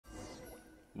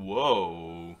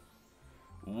Whoa.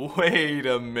 Wait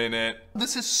a minute.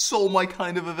 This is so my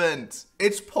kind of event.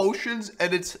 It's potions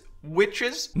and it's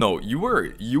witches. No, you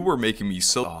were making me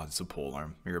so. Oh, it's a pole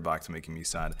arm. You're back to making me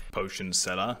sad. Potion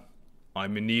seller.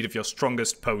 I'm in need of your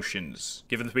strongest potions.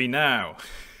 Give it to me now.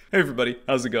 Hey everybody,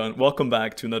 how's it going? Welcome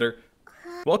back to another.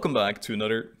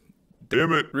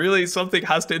 Damn it. Really, something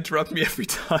has to interrupt me every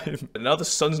time. And now the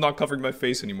sun's not covering my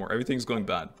face anymore. Everything's going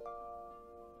bad.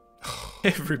 Hey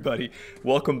everybody,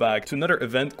 welcome back to another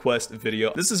event quest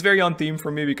video. This is very on theme for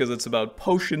me because it's about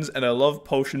potions and I love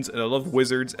potions and I love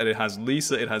wizards and it has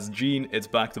Lisa, it has Jean, it's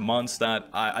back to Mondstadt.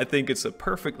 I think it's a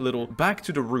perfect little back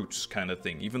to the roots kind of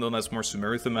thing, even though that's more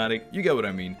Sumeru thematic. You get what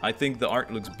I mean. I think the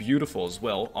art looks beautiful as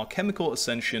well. Alchemical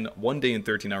Ascension, 1 day and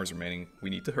 13 hours remaining. We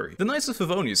need to hurry. The Knights of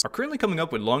Favonius are currently coming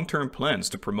up with long-term plans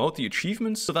to promote the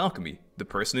achievements of alchemy. The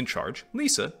person in charge,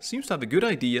 Lisa, seems to have a good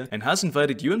idea and has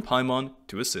invited you and Paimon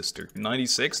to assist her.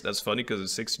 96, that's funny because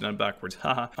it's 69 backwards.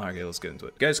 Haha. Okay, let's get into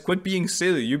it. Guys, quit being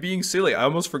silly. You're being silly. I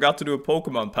almost forgot to do a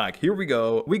Pokemon pack. Here we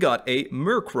go. We got a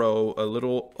Murkrow, a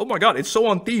little. Oh my god, it's so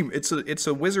on theme. It's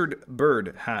a wizard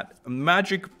bird hat. A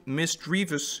magic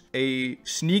mischievous, a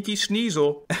sneaky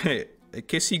sneasel. A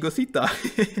Kissy Gothita.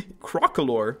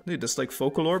 Crocolore. Dude, that's like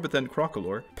Focalore, but then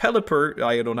Crocolore. Pelipper.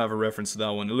 I don't have a reference to that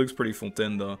one. It looks pretty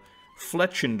Fontaine though.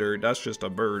 Fletchinder, that's just a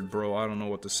bird, bro. I don't know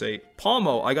what to say.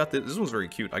 Palmo, I got this. This one's very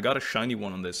cute. I got a shiny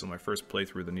one on this on my first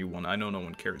playthrough, the new one. I know no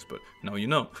one cares, but now you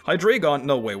know. Hydreigon,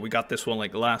 no way. We got this one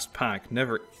like last pack.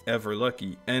 Never ever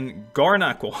lucky. And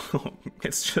Garnackle.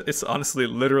 It's honestly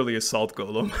literally a salt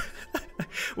golem.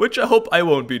 Which I hope I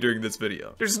won't be during this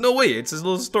video. There's no way. It's a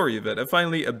little story event. And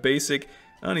finally, a basic.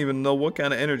 I don't even know what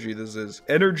kind of energy this is.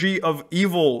 Energy of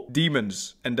evil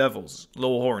demons and devils.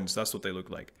 Little horns, that's what they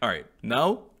look like. Alright,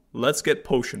 now let's get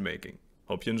potion making.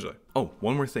 Hope you enjoy. Oh,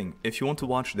 one more thing. If you want to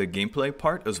watch the gameplay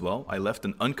part as well, I left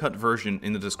an uncut version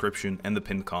in the description and the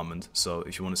pinned comment. So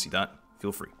if you want to see that,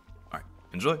 feel free. Alright,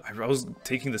 enjoy. I was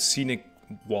taking the scenic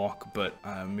walk, but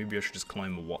maybe I should just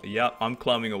climb a wall. Yeah, I'm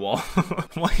climbing a wall.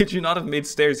 Why did you not have made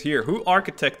stairs here? Who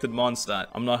architected Mondstadt?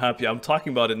 I'm not happy. I'm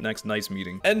talking about it next Knights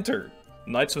meeting. Enter.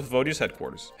 Knights of Favonius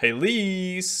headquarters. Hey,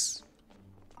 Lise.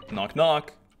 Knock,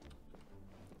 knock.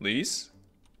 Lise?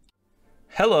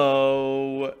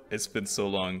 Hello. It's been so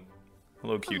long.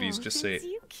 Hello, cuties. Just say it.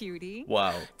 You, cutie.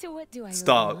 Wow. To what do I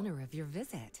Stop. owe the honor of your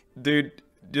visit? Dude,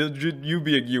 you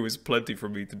being you is plenty for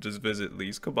me to just visit,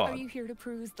 Lise. Come on. Are you here to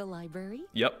peruse the library?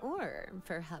 Yep. Or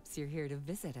perhaps you're here to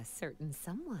visit a certain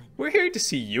someone. We're here to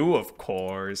see you, of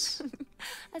course.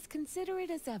 As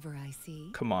considerate as ever, I see.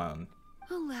 Come on.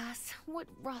 Alas, what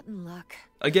rotten luck.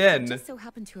 Again. You just so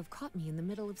happened to have caught me in the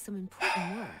middle of some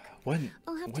important work. When?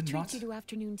 I'll have to when treat not? you to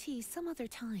afternoon tea some other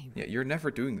time. Yeah, you're never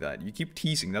doing that. You keep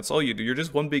teasing. That's all you do. You're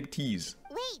just one big tease.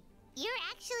 Wait, you're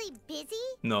actually busy?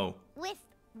 No. With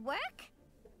work?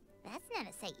 That's not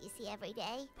a sight you see every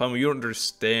day. Palma, you don't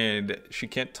understand. She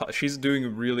can't talk. She's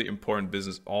doing really important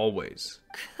business always.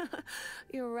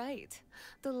 You're right.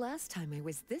 The last time I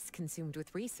was this consumed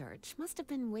with research must have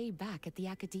been way back at the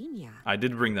academia. I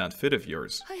did bring that fit of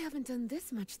yours. I haven't done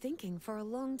this much thinking for a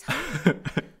long time.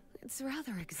 It's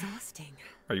rather exhausting.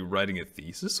 Are you writing a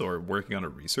thesis or working on a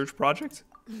research project?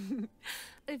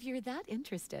 If you're that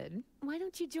interested, why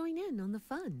don't you join in on the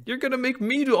fun? You're gonna make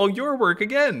me do all your work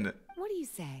again. What do you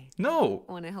say? No.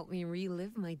 Want to help me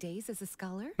relive my days as a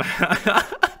scholar?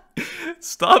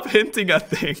 Stop hinting at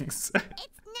things. It's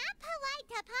not polite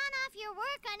to pawn off your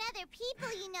work on other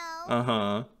people, you know.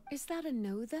 Uh-huh. Is that a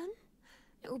no then?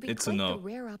 It would be It's a quite no. the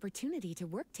rare opportunity to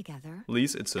work together.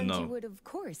 Lise, it's a And no. you would of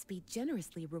course be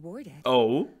generously rewarded.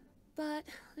 Oh? But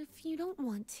if you don't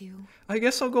want to... I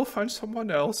guess I'll go find someone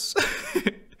else.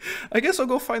 I guess I'll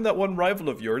go find that one rival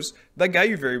of yours. That guy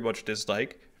you very much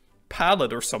dislike.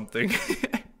 Pallet or something.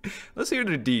 Let's hear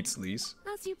the deets, Lise.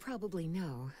 As you probably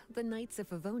know, the Knights of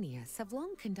Favonius have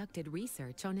long conducted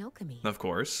research on alchemy. Of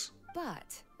course.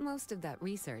 But most of that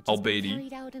research has been Albeidi.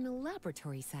 carried out in a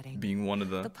laboratory setting. Being one of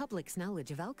The the... public's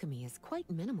knowledge of alchemy is quite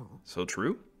minimal. So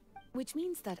true? Which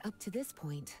means that up to this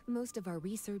point, most of our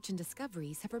research and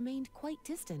discoveries have remained quite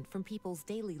distant from people's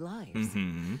daily lives.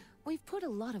 Mm-hmm. We've put a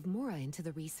lot of mora into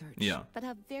the research, Yeah. but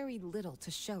have very little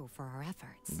to show for our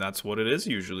efforts. That's what it is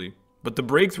usually. But the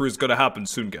breakthrough is gonna happen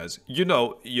soon, guys. You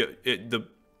know,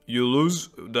 you lose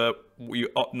the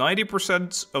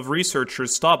 90% of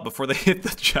researchers stop before they hit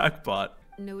the jackpot.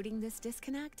 Noting this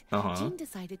disconnect, Uh-huh. Jean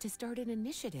decided to start an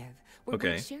initiative where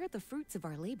Okay. we share the fruits of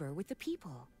our labor with the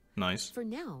people. Nice. For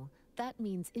now, That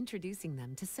means introducing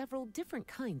them to several different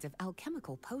kinds of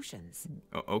alchemical potions.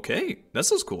 Okay, that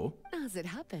sounds cool. As it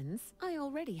happens, I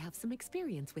already have some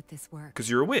experience with this work. Because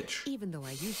you're a witch. Even though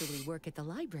I usually work at the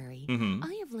library,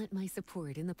 I have lent my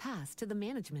support in the past to the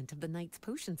management of the Knight's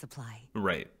potion supply.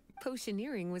 Right.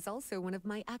 Potioneering was also one of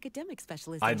my academic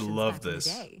specializations I'd love back this.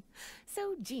 in the day.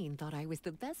 So Jean thought I was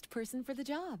the best person for the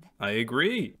job. I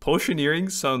agree. Potioneering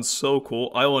sounds so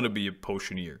cool. I want to be a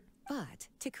potioneer. But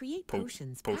to create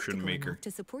potions potion practical maker. enough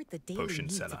to support the daily Potion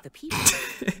needs seller. of the people,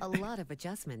 a lot of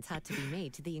adjustments had to be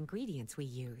made to the ingredients we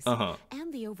use.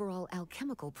 And the overall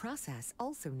alchemical process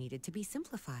also needed to be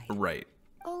simplified. Right.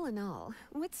 All in all,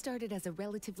 what started as a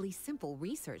relatively simple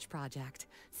research project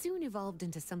soon evolved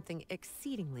into something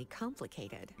exceedingly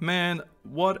complicated. Man,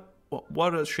 what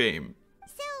a shame.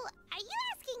 So, are you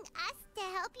asking us to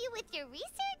help you with your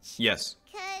research? Yes.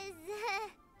 Cause,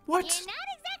 What? you're not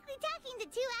exactly talking to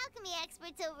two alchemy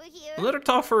experts over here. Let her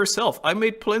talk for herself. I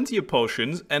made plenty of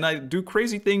potions, and I do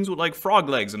crazy things with like frog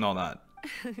legs and all that.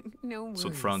 No worries. That's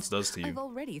what France does to you. I've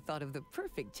already thought of the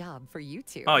perfect job for you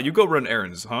two. Ah, you go run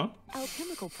errands, huh?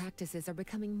 Alchemical practices are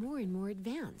becoming more and more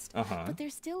advanced, but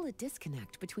there's still a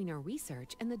disconnect between our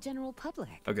research and the general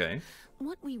public. Okay.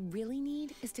 What we really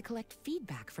need is to collect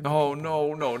feedback from Oh,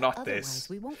 people. no, not Otherwise, this.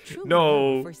 we won't truly No.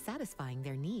 know if we're satisfying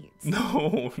their needs.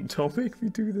 No, don't make me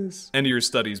do this. End of your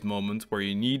studies moment where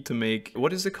you need to make,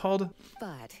 what is it called?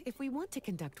 But if we want to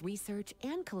conduct research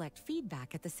and collect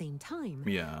feedback at the same time,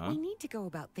 Yeah. we need to go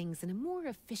about things in a more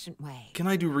efficient way. Can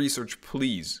I do research,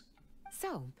 please?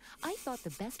 So, I thought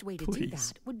the best way to do Please.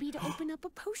 that would be to open up a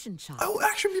potion shop. I will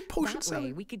actually be potion That way,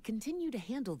 seller. we could continue to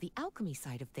handle the alchemy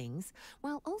side of things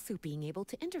while also being able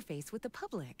to interface with the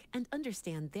public and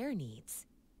understand their needs.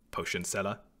 Potion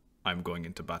seller, I'm going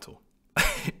into battle.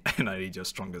 And I need your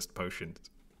strongest potions.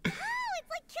 Oh, it's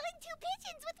like killing two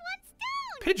pigeons with one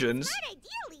stone. Pigeons? Smart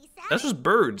idea, Lisa. That's just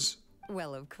birds.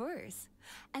 Well, of course.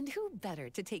 And who better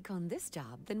to take on this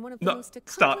job than one of No, the most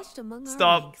stop. accomplished among our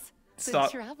Stop. ranks,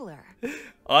 Stop. the Traveler.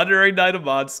 Honorary Knight of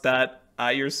Mondstadt,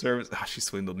 at your service. Ah, she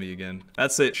swindled me again.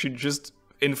 That's it. She just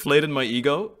inflated my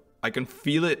ego. I can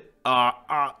feel it.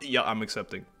 Yeah, I'm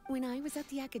accepting. When I was at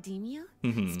the academia,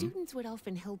 students would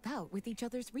often help out with each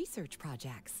other's research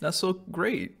projects. That's so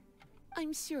great.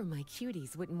 I'm sure my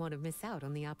cuties wouldn't want to miss out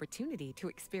on the opportunity to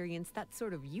experience that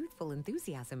sort of youthful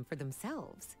enthusiasm for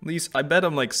themselves. Lise, I bet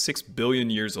I'm like 6 billion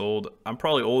years old. I'm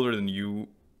probably older than you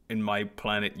in my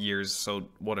planet years, so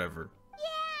whatever.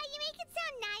 Yeah, you make it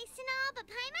sound nice and all, but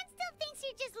Paimon still thinks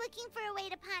you're just looking for a way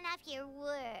to pawn off your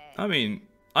work. I mean,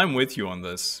 I'm with you on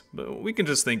this, but we can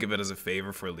just think of it as a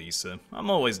favor for Lisa. I'm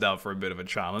always down for a bit of a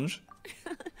challenge.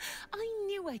 I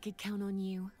knew I could count on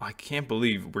you. I can't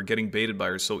believe we're getting baited by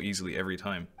her so easily every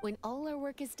time. When all our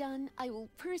work is done, I will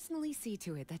personally see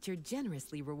to it that you're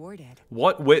generously rewarded.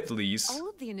 What wit, Lise? All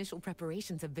of the initial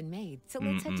preparations have been made, so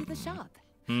let's head to the shop.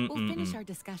 We'll finish our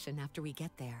discussion after we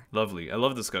get there. Lovely. I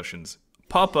love discussions.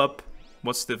 Pop-up.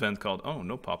 What's the event called? Oh,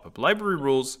 no pop-up. Library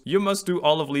rules. You must do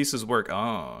all of Lisa's work.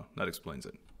 Ah, that explains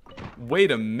it.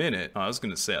 Wait a minute. I was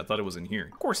gonna say, I thought it was in here.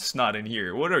 Of course it's not in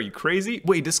here. What are you, crazy?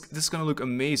 Wait, this is gonna look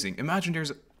amazing. Imagine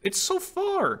there's a... It's so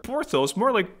far. Porthos,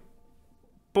 more like...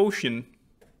 Potion.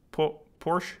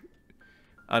 Porsche?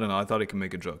 I don't know, I thought I could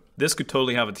make a joke. This could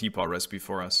totally have a teapot recipe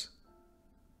for us.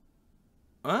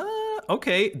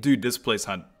 Okay. Dude, this place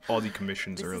had all the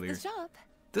commissions earlier. This is the shop.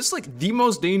 This is like the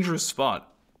most dangerous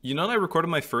spot. You know that I recorded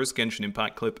my first Genshin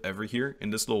Impact clip ever here in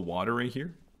this little water right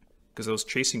here? Because I was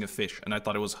chasing a fish and I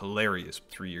thought it was hilarious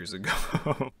 3 years ago.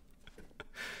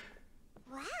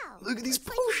 Wow. Look at these Looks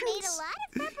like you made a potions. lot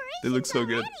of preparations They look so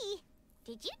good. already.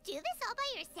 Did you do this all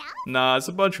by yourself? Nah, it's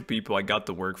a bunch of people I got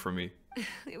to work for me.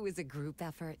 It was a group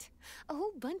effort. A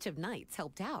whole bunch of knights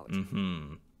helped out.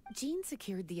 Jean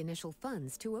secured the initial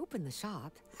funds to open the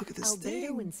shop. Look at this Albedo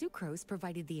thing. and Sucrose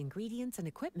provided the ingredients and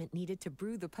equipment needed to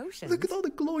brew the potions. Look at all the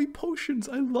glowy potions.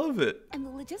 I love it. And the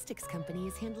logistics company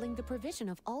is handling the provision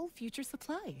of all future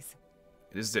supplies.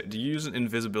 Do you use an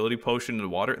invisibility potion in the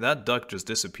water? That duck just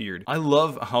disappeared. I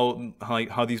love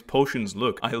how these potions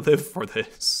look. I live for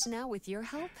this. Now with your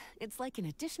help, it's like an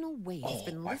additional weight has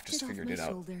been I've just lifted off figured my it out.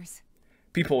 shoulders.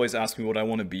 People always ask me what I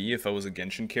want to be if I was a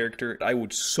Genshin character. I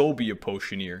would so be a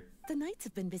potioneer. The knights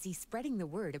have been busy spreading the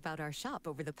word about our shop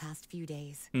over the past few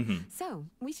days. So,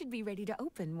 we should be ready to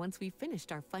open once we've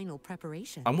finished our final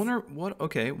preparations. I wonder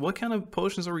what kind of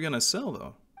potions are we gonna sell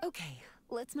though? Okay,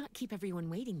 let's not keep everyone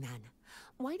waiting then.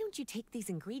 Why don't you take these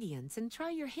ingredients and try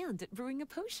your hand at brewing a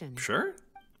potion? Sure.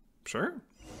 Sure.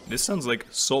 This sounds like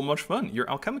so much fun. Your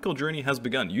alchemical journey has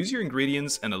begun. Use your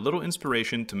ingredients and a little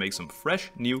inspiration to make some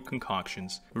fresh, new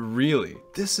concoctions. Really?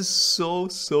 This is so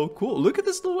cool. Look at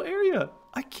this little area.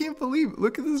 I can't believe,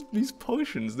 look at these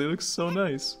potions. They look so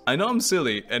nice. I know I'm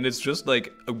silly and it's just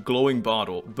like a glowing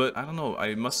bottle, but I don't know.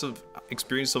 I must have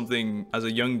experienced something as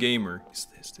a young gamer.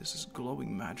 This is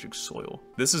glowing magic soil.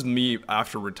 This is me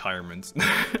after retirement.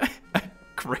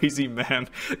 Crazy man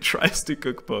tries to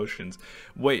cook potions.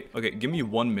 Wait, okay, give me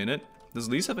 1 minute. Does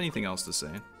Lise have anything else to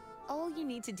say? All you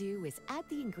need to do is add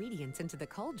the ingredients into the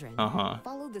cauldron,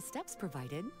 follow the steps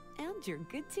provided, and you're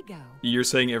good to go. You're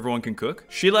saying everyone can cook?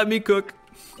 She let me cook.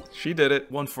 She did it.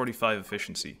 145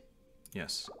 efficiency.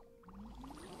 Yes.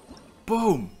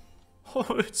 Boom.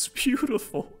 Oh, it's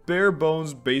beautiful. Bare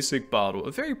bones basic bottle.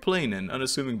 A very plain and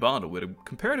unassuming bottle with a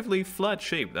comparatively flat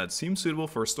shape that seems suitable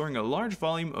for storing a large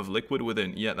volume of liquid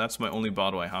within. Yeah, that's my only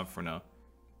bottle I have for now.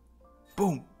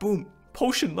 Boom, boom.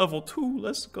 Potion level 2.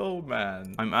 Let's go,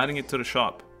 man. I'm adding it to the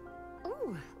shop.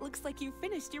 Ooh, looks like you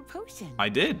finished your potion. I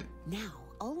did. Now,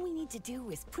 all we need to do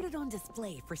is put it on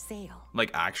display for sale.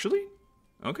 Like, actually?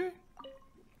 Okay.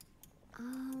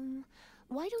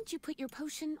 Why don't you put your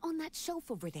potion on that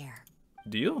shelf over there?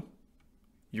 Deal?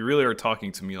 You really are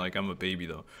talking to me like I'm a baby,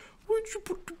 though. Why'd you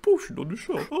put the potion on the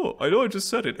shelf? Oh, I know I just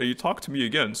said it, and you talked to me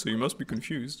again, so you must be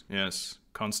confused. Yes,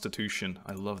 constitution.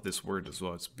 I love this word as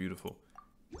well. It's beautiful.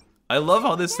 I love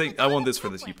how this thing... I want this for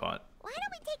the teapot. Why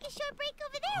don't we take a short break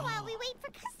over there while we wait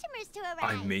for customers to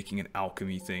arrive? I'm making an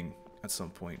alchemy thing at some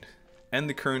point. End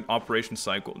the current operation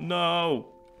cycle. No!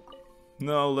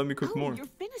 No, let me cook more. You're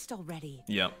finished already.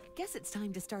 Yeah. Guess it's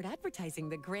time to start advertising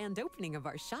the grand opening of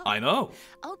our shop. I know.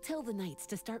 I'll tell the knights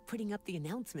to start putting up the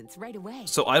announcements right away.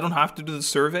 So I don't have to do the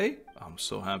survey? I'm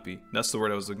so happy. That's the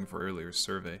word I was looking for earlier,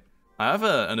 survey. I have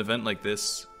an event like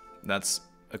this that's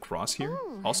across here,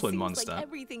 also in Mondstadt. Like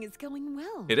everything is going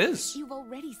well. It is. You've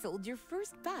already sold your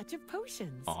first batch of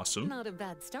potions. Awesome. Not a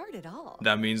bad start at all.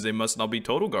 That means they must not be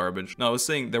total garbage. Now, I was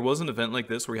saying there was an event like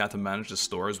this where you had to manage the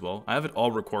store as well. I have it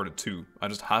all recorded too. I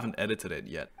just haven't edited it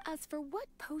yet. As for what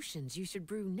potions you should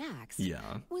brew next,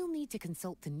 we'll need to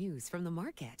consult the news from the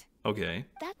market. Okay.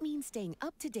 That means staying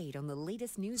up to date on the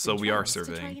latest news so and we are trends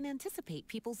surveying. to try and anticipate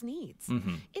people's needs.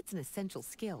 It's an essential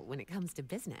skill when it comes to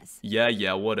business.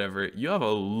 Yeah, whatever. You have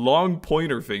a long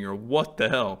pointer finger. What the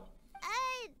hell?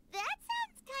 That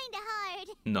sounds kinda hard.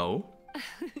 No.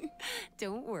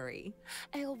 Don't worry.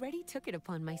 I already took it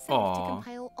upon myself to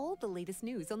compile all the latest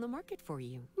news on the market for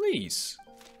you. Please.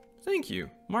 Thank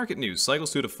you. Market news,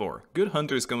 cycles 2 to 4. Good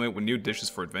hunters come out with new dishes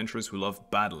for adventurers who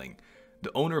love battling.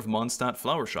 The owner of Mondstadt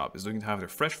Flower Shop is looking to have their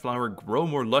fresh flower grow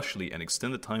more lushly and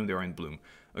extend the time they are in bloom.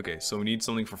 Okay, so we need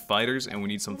something for fighters and we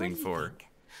need something for...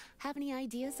 Have any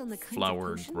ideas on the kinds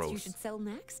flower of potions growth. You should sell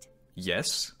next?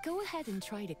 Yes? Go ahead and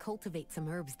try to cultivate some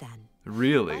herbs then.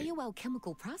 Really?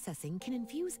 Bioalchemical processing can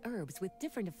infuse herbs with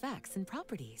different effects and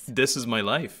properties. This is my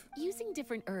life. Using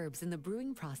different herbs in the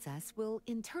brewing process will,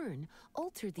 in turn,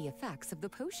 alter the effects of the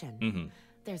potion.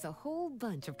 There's a whole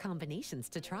bunch of combinations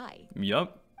to try.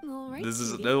 Yup. Alright, this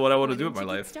is what I want to do with my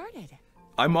life.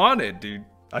 I'm on it, dude.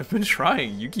 I've been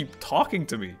trying. You keep talking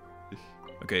to me.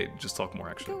 Okay, just talk more,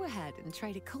 actually. Go ahead and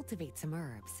try to cultivate some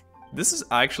herbs. This is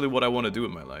actually what I want to do with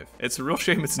my life. It's a real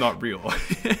shame it's not real.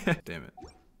 Damn it.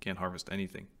 Can't harvest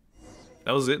anything.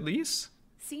 That was it, Lise?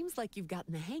 Seems like you've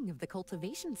gotten the hang of the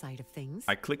cultivation side of things.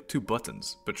 I clicked 2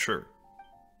 buttons, but sure.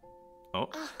 Oh,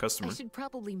 customer. I should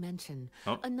probably mention,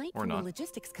 a knight from a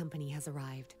logistics company has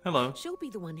arrived. Hello. She'll be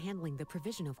the one handling the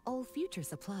provision of all future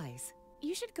supplies.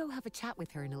 You should go have a chat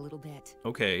with her in a little bit.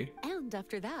 Okay. And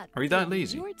after that, are you that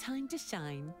lazy? Your time to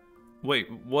shine. Wait,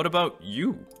 what about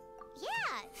you?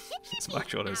 Yeah, That's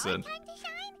actually what I said. Time to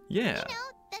shine? Yeah. You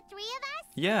know, the 3 of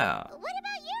us? Yeah. What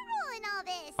about your role in all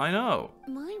this? I know.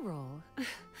 My role?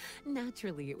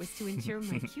 Naturally, it was to ensure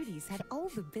my cuties had all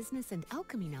the business and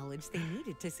alchemy knowledge they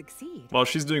needed to succeed. Well,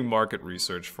 she's doing market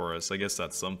research for us. I guess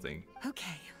that's something.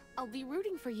 Okay, I'll be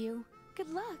rooting for you. Good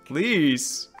luck.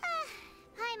 Lise!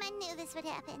 Paimon knew this would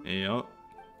happen. Yeah.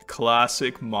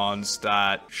 Classic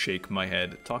Mondstadt. Shake my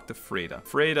head. Talk to Freda.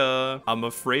 Freda, I'm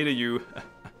afraid of you.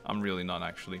 I'm really not,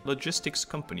 actually. Logistics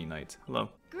company knight. Hello.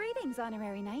 Greetings,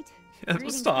 honorary knight.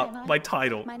 Stop. Paimon. My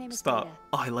title. My name is Stop. Freda.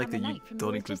 Oh, I like I'm that a you knight from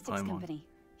don't the include logistics Paimon. company.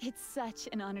 It's such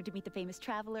an honor to meet the famous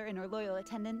traveler and our loyal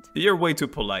attendant. You're way too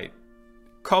polite.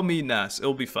 Call me Nas.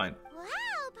 It'll be fine. Wow,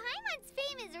 Paimon's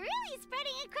fame is really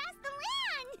spreading across the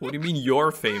land. What do you mean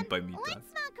you're famed by me? One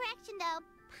small correction, though.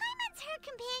 Paimon's her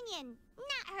companion,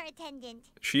 not her attendant.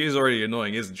 She is already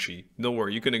annoying, isn't she? Don't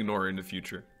worry, you can ignore her in the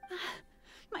future.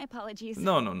 My apologies.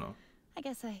 No. I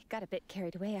guess I got a bit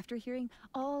carried away after hearing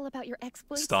all about your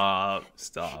exploits. Stop.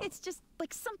 It's just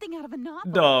like something out of a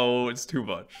novel. No, it's too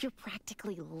much. You're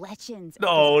practically legends.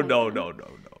 No.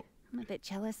 I'm a bit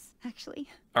jealous, actually.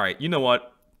 Alright, you know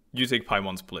what? You take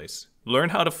Paimon's place. Learn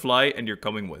how to fly and you're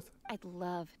coming with. I'd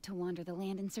love to wander the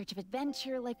land in search of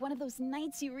adventure, like one of those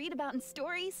knights you read about in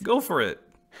stories. Go for it.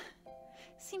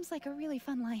 Seems like a really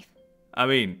fun life. I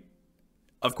mean,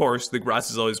 of course, the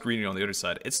grass is always greener on the other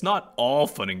side. It's not all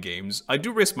fun and games. I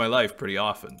do risk my life pretty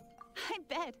often. I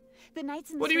bet. The knights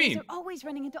in the What do you stories mean? are always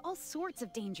running into all sorts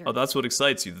of danger. Oh, that's what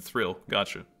excites you, the thrill.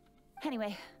 Gotcha.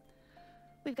 Anyway,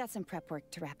 we've got some prep work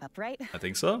to wrap up, right? I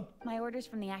think so. My orders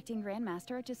from the acting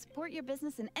grandmaster are to support your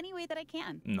business in any way that I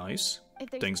can. Nice. If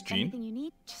there's Thanks, Jean. anything you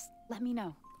need, just let me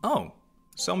know. Oh,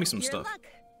 sell me some Your stuff. luck.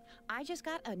 I just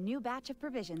got a new batch of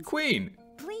provisions. Queen,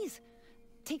 Please,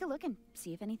 take a look and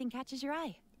see if anything catches your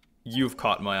eye. you've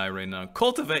caught my eye right now.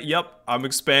 Cultivate, yep, I'm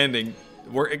expanding.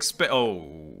 We're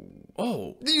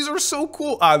Oh, these are so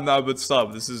cool. Ah, no, but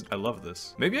stop. I love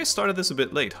this. Maybe I started this a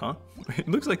bit late, huh? It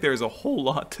looks like there's a whole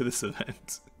lot to this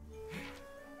event.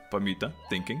 Pamita,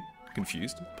 thinking,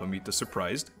 confused. Pamita,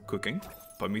 surprised, cooking.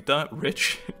 Pamita,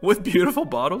 rich, with beautiful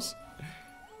bottles.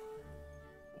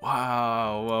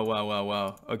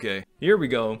 Wow. Okay, here we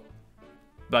go.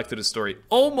 Back to the story.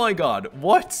 Oh my god,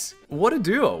 what? What a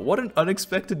duo. What an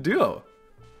unexpected duo.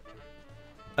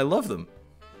 I love them.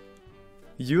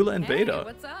 Eula and Beta. Hey,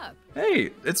 what's up?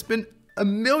 Hey, it's been a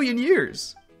million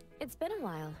years. It's been a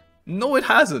while. No, it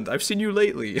hasn't. I've seen you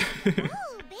lately. Ooh, Beto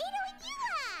and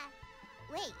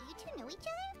Eula! Wait, you two know each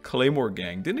other? Claymore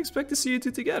Gang. Didn't expect to see you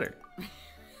two together.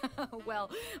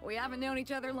 Well, we haven't known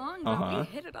each other long, but we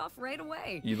hit it off right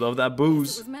away. You love that It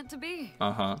booze. was meant to be.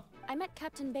 I met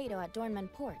Captain Beto at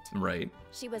Dornman Port. Right.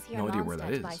 She was here No in idea where Mondstadt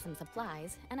that to buy is. some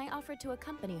supplies, and I offered to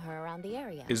accompany her around the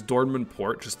area. Is Dornman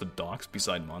Port just the docks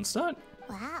beside Mondstadt?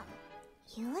 Wow.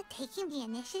 Eula taking the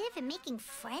initiative and making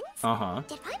friends? Did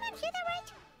Paimon hear that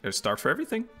right? There's start for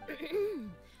everything.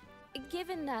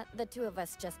 Given that the two of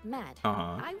us just met,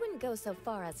 I wouldn't go so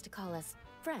far as to call us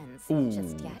friends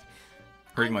just yet.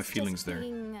 Hurting I my was feelings just there.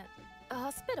 being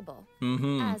hospitable,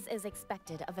 as is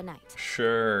expected of a knight.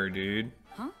 Sure, dude.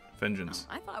 Huh? Vengeance.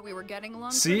 I thought we were getting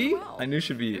along See? pretty well. I knew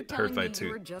she'd be You're hurt telling by me it too.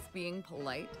 You were just being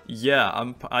polite.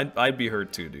 Yeah, I'd be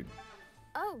hurt too, dude.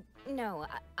 Oh, no,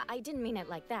 I didn't mean it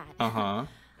like that.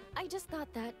 I just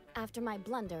thought that after my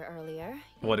blunder earlier,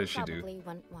 What you did she do? probably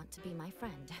wouldn't want to be my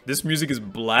friend. This music is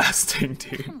blasting,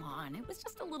 dude. Come on, it was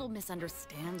just a little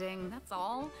misunderstanding, that's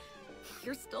all.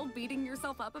 You're still beating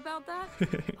yourself up about that?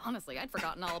 Honestly, I'd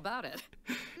forgotten all about it.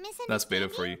 That's Beta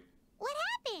for you. What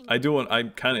happened? I'm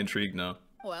kind of intrigued now.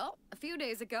 Well, a few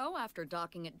days ago, after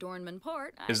docking at Dornman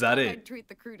Port, I Is that thought it? I'd treat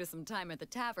the crew to some time at the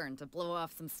tavern to blow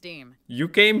off some steam. You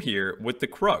came here with the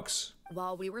crux.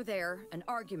 While we were there, an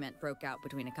argument broke out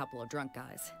between a couple of drunk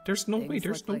guys. There's no way, Things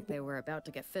there's looked no like they were about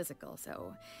to get physical,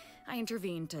 so I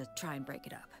intervened to try and break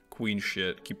it up. queen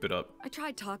shit. Keep it up. I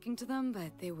tried talking to them,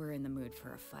 but they were in the mood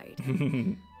for a fight.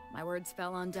 My words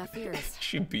fell on deaf ears.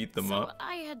 She beat them So up.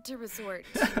 I had to resort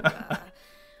to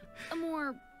a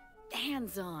more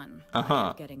hands-on way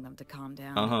of getting them to calm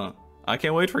down. I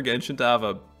can't wait for Genshin to have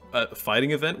a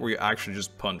fighting event where you actually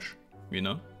just punch, you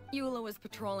know? Eula was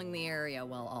patrolling the area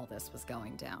while all this was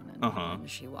going down, and when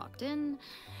she walked in,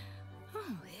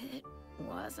 it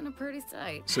wasn't a pretty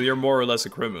sight. So you're more or less a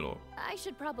criminal. I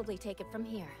should probably take it from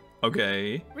here.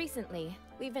 Okay. Recently,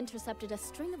 we've intercepted a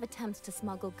string of attempts to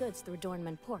smuggle goods through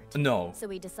Dornman Port. No. So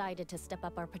we decided to step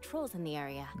up our patrols in the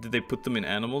area. Did they put them in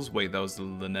animals? Wait, that was the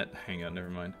Lynette hangout, never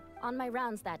mind. On my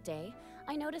rounds that day,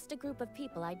 I noticed a group of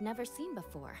people I'd never seen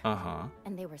before.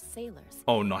 And they were sailors.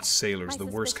 Oh, not sailors, My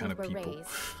the worst kind of suspicions were people.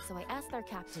 raised, so I asked their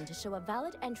captain to show a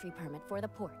valid entry permit for the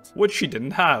port. Which she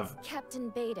didn't have.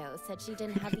 Captain Beto said she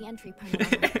didn't have the entry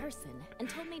permit on her person and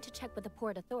told me to check with the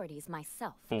port authorities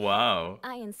myself. Wow.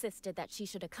 I insisted that she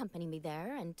should accompany me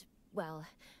there and, well,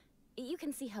 you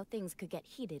can see how things could get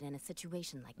heated in a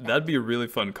situation like that. That'd be a really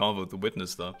fun convo to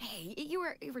witness, though. Hey, you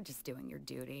were just doing your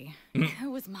duty. It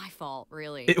was my fault,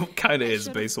 really. It kind of I is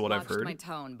should've based on what I've watched heard. my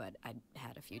tone, but I'd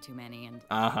had a few too many, and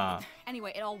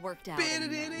anyway, it all worked out.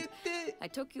 in the end. I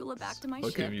took Eula back to my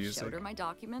Okay, ship, music. showed her my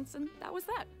documents, and that was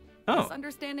that. Oh.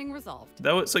 Misunderstanding resolved.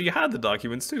 So you had the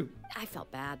documents too. I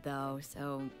felt bad though,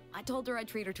 so I told her I'd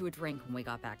treat her to a drink when we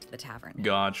got back to the tavern.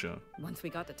 Gotcha. Once we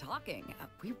got to talking,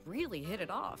 we really hit it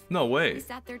off. No We way.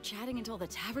 sat there chatting until the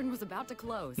tavern was about to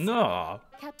close. No.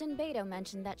 Captain Beto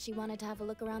mentioned that she wanted to have a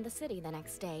look around the city the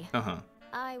next day.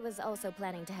 I was also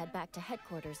planning to head back to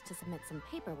headquarters to submit some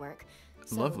paperwork.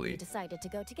 So Lovely. we decided to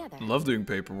go together. Love doing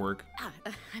paperwork.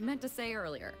 I meant to say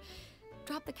earlier,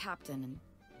 drop the captain and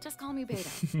Just call me Beta.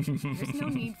 There's no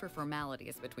need for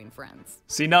formalities between friends.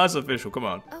 See, now it's official. Come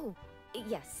on. Oh,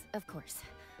 yes, of course.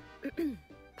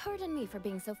 Pardon me for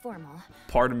being so formal.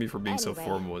 Pardon me for being so Anyway,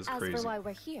 formal is as crazy. for why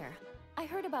we're here, I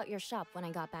heard about your shop when I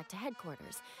got back to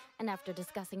headquarters, and after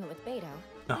discussing it with Beto,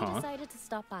 we decided to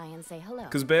stop by and say hello.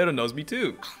 Because Beta knows me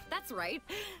too. That's right.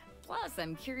 Plus,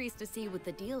 I'm curious to see what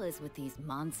the deal is with these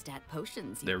Mondstadt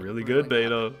potions. They're really good,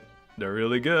 Beta. They're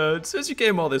really good. Since you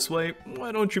came all this way,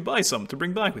 why don't you buy some to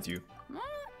bring back with you?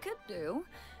 Could do.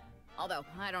 Although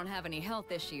I don't have any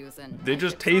health issues, and they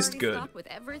just taste good. Stocked with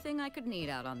everything I could need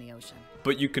out on the ocean.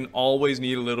 But you can always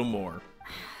need a little more.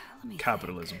 Let me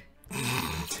Capitalism.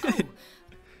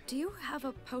 Do you have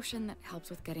a potion that helps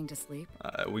with getting to sleep?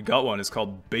 We got one. It's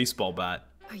called Baseball Bat.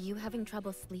 Are you having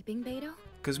trouble sleeping, Beto?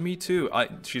 Cause me too.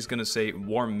 She's gonna say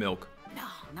warm milk. No,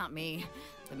 not me.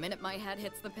 The minute my head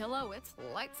hits the pillow, it's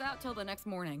lights out till the next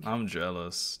morning. I'm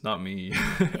jealous. Not me.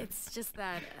 It's just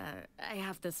that I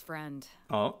have this friend.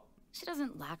 Oh. She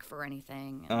doesn't lack for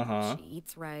anything. She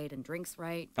eats right and drinks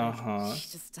right. She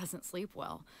just doesn't sleep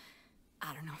well.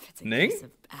 I don't know if it's a case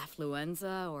of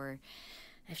affluenza or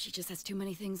if she just has too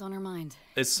many things on her mind.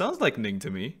 It sounds like Ning to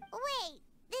me. Wait,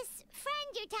 this friend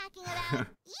you're talking about,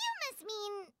 you must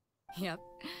mean... Yep.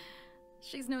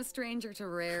 She's no stranger to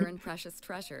rare and precious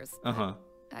treasures.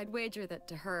 I'd wager that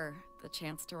to her, the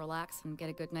chance to relax and get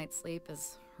a good night's sleep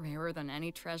is rarer than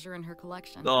any treasure in her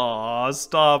collection. Aw,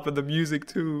 stop. And the music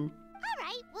too.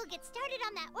 Alright, we'll get started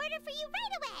on that order for you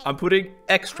right away. I'm putting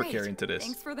extra Great. care into this.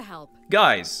 Thanks for the help.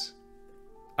 Guys,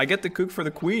 I get to cook for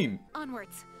the queen.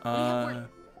 Onwards.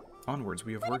 Onwards,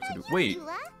 we have What work to about do. Wait, you,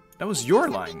 Eula? that was Is your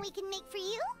there line. something we can make for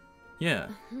you? Yeah,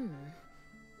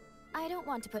 I don't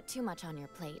want to put too much on your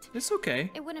plate. it's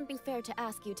okay. It wouldn't be fair to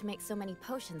ask you to make so many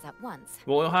potions at once.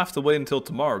 Well, you'll have to wait until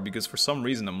tomorrow because for some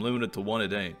reason I'm limited to one a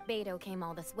day. Beto came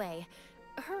all this way.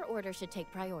 Her order should take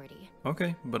priority.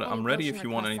 Okay, but Any I'm ready if potion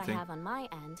you want requests anything. I have on my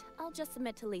end, I'll just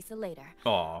submit to Lisa later.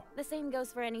 Aw, The same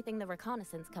goes for anything the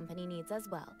reconnaissance company needs as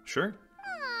well. sure.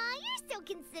 Aw, you're so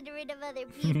considerate of other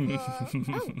people.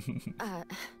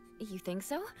 You think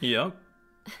so? Yep.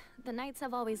 The Knights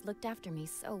have always looked after me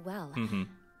so well.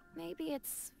 Maybe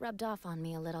it's rubbed off on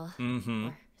me a little.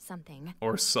 Or something.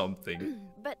 Or something.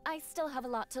 But I still have a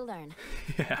lot to learn.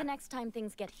 Yeah. The next time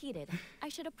things get heated, I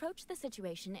should approach the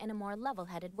situation in a more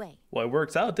level-headed way. Well, it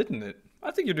worked out, didn't it?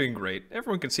 I think you're doing great.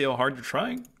 Everyone can see how hard you're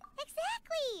trying.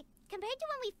 Exactly. Compared to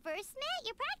when we first met,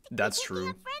 you're practically That's picking true.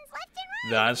 up friends left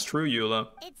and right. That's true, Eula.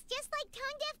 It's just like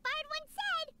Tone Deaf Bard once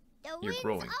said. The You're winds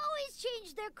growing. always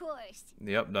change their course.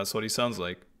 Yep, that's what he sounds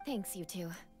like. Thanks, you two.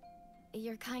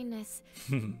 Your kindness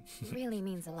really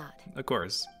means a lot. Of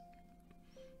course.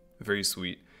 Very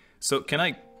sweet. So, can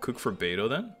I cook for Beto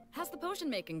then? How's the potion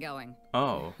making going?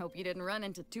 Oh. Hope you didn't run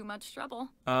into too much trouble.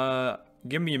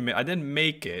 Give me a minute. I didn't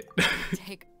make it.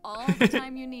 Take all the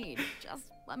time you need. Just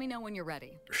let me know when you're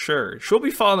ready. Sure. She'll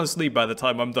be falling asleep by the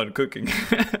time I'm done cooking.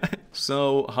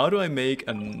 So, how do I make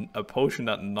a potion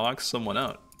that knocks someone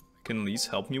out? Can Lise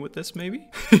help me with this, maybe?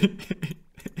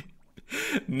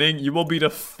 Ning, you will be the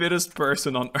fittest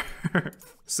person on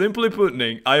earth. Simply put,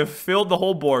 Ning, I have filled the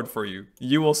whole board for you.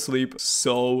 You will sleep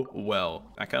so well.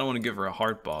 I kind of want to give her a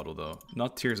heart bottle, though.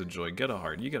 Not tears of joy. Get a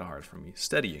heart. You get a heart from me.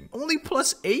 Steadying. Only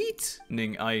 +8?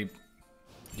 Ning,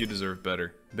 you deserve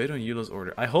better. Beto and Eula's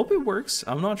order. I hope it works.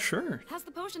 I'm not sure. How's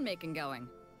the potion making going?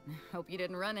 Hope you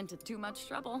didn't run into too much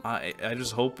trouble. I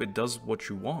just hope it does what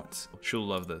you want. She'll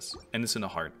love this. And it's in a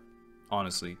heart.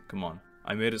 Honestly, come on.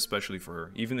 I made it specially for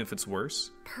her. Even if it's worse,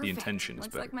 Perfect. the intention is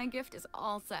Looks better. like my gift is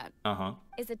all set.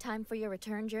 Is it time for your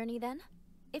return journey then?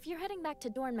 If you're heading back to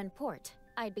Dornman Port,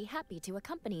 I'd be happy to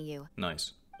accompany you.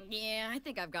 Nice. Yeah, I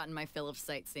think I've gotten my fill of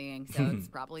sightseeing, so it's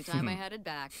probably time I headed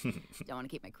back. Don't want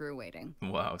to keep my crew waiting.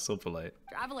 Wow, so polite.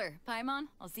 Traveler, Paimon,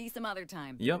 I'll see you some other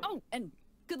time. Yep. Oh, and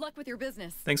good luck with your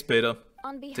business. Thanks, Beta.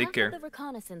 On behalf Take care. of the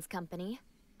reconnaissance company,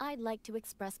 I'd like to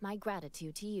express my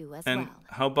gratitude to you as And well.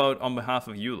 how about on behalf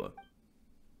of Eula?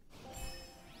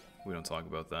 We don't talk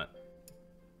about that.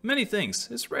 Many thanks.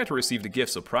 It's rare to receive the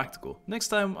gift so practical. Next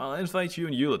time, I'll invite you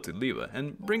and Eula to Liwa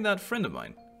and bring that friend of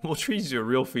mine. We'll treat you to a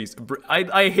real feast.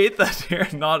 I hate that they're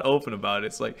not open about it.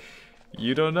 It's like,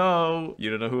 you don't know. You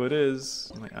don't know who it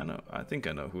is. I'm like, I know. I think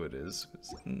I know who it is.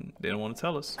 They don't want to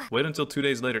tell us. Wait until 2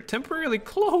 days later. Temporarily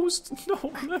closed.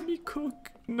 No, let me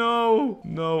cook. No,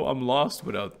 I'm lost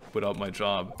without my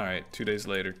job. All right, 2 days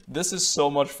later. This is so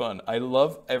much fun. I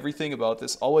love everything about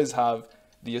this. Always have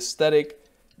the aesthetic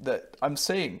that I'm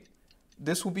saying.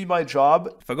 This will be my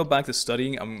job. If I go back to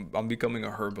studying, I'm becoming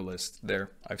a herbalist. There,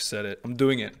 I've said it. I'm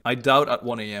doing it. I doubt at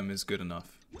 1 a.m. is good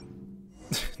enough.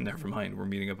 Never mind, we're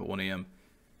meeting up at 1 a.m.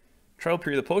 Trial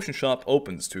period of the potion shop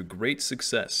opens to great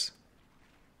success.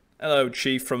 Hello,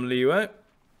 Chief from Liyue.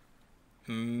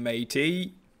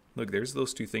 Matey. Look, there's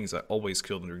those two things I always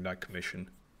killed during that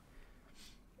commission.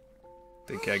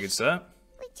 Think I get that?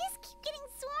 We just keep getting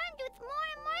swarmed with more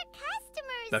and more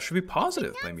customers. That should be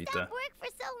positive, Playmita. Playmita. Work for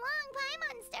so long,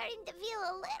 Paimon's starting to feel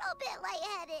a little bit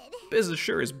lightheaded. Business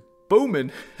sure is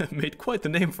booming. Made quite the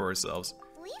name for ourselves.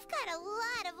 We've got a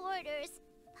lot of orders.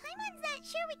 Paimon's not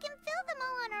sure we can fill them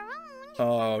all on our own.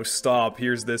 Oh, stop.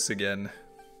 Here's this again.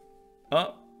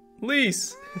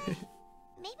 Lise! Maybe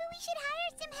we should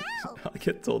hire some help. I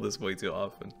get told this way too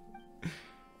often.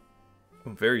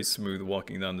 I'm very smooth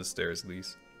walking down the stairs,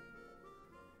 Lise.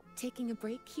 Taking a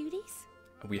break, cuties?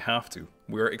 We have to.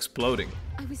 We're exploding.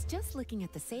 I was just looking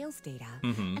at the sales data,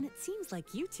 and it seems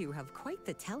like you two have quite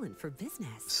the talent for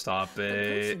business. Stop The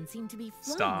it. potions seem to be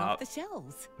flying off the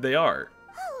shelves. They are.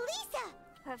 Oh, Lisa!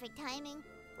 Perfect timing.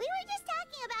 We were just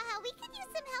talking about how we could use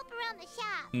some help around the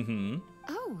shop.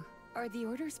 Oh, are the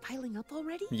orders piling up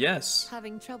already? Yes.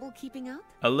 Having trouble keeping up?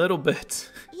 A little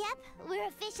bit. Yep, we're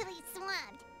officially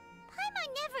swamped. Paimon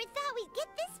never thought we'd get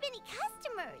this many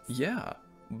customers. Yeah.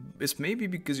 It's maybe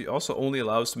because he also only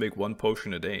allows to make one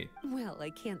potion a day. Well,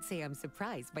 I can't say I'm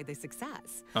surprised by the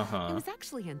success. Uh-huh. I was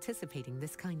actually anticipating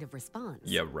this kind of response.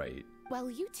 Yeah, right. While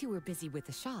you two were busy with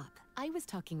the shop, I was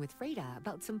talking with Freda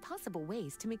about some possible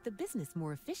ways to make the business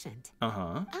more efficient.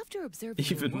 Uh-huh. After observing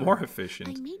Even your more work, efficient.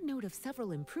 I made note of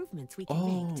several improvements we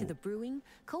can make to the brewing,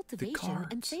 cultivation,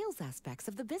 and sales aspects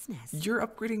of the business. You're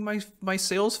upgrading my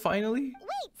sales finally?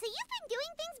 Wait, so you've been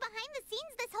doing things behind the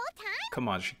scenes this whole time? Come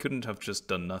on, she couldn't have just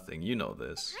done nothing. You know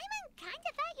this. Paimon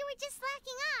kinda thought you were just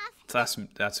slacking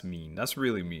off. That's mean. That's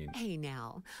really mean. Hey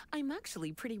now, I'm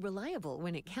actually pretty reliable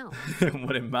when it counts.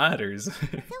 When it matters. So how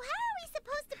are we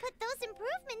supposed to put those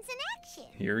improvements in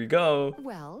action? Here we go.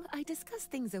 Well, I discussed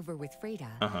things over with Freda,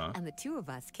 and the two of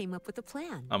us came up with a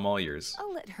plan. I'm all ears.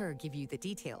 I'll let her give you the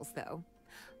details, though.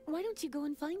 Why don't you go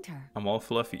and find her? I'm all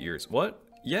fluffy ears. What?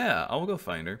 Yeah, I'll go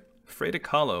find her. Freda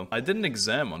Kahlo. I did an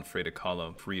exam on Freda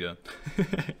Kahlo, Frida,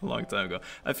 a long time ago.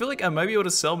 I feel like I might be able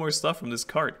to sell more stuff from this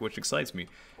cart, which excites me.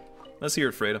 Let's hear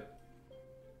it, Freda.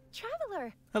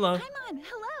 Traveler! Hello. Paimon,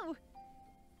 hello!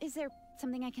 Is there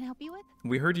something I can help you with?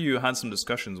 We heard you had some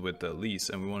discussions with Lise,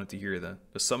 and we wanted to hear the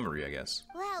summary, I guess.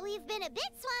 Well, we've been a bit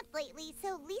swamped lately,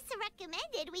 so Lisa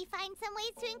recommended we find some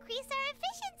ways to increase our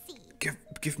efficiency.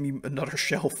 Give me another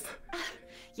shelf.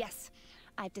 Yes,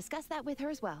 I've discussed that with her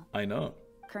as well. I know.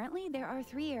 Currently, there are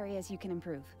 3 areas you can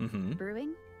improve.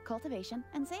 Brewing, cultivation,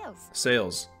 and sales.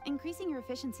 Sales. Increasing your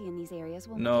efficiency in these areas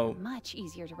will make it much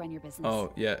easier to run your business.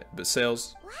 Oh, yeah, but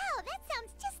sales. Wow, that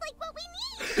sounds just like what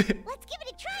we need. Let's give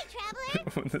it a try,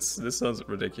 Traveler. This sounds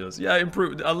ridiculous. Yeah,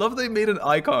 improved. I love they made an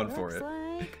icon for it.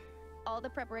 Looks like all the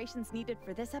preparations needed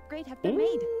for this upgrade have been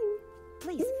made.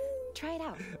 Please, try it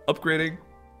out. Upgrading.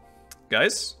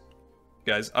 Guys,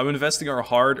 I'm investing our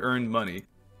hard-earned money.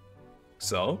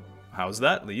 So, how's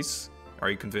that, Lise? Are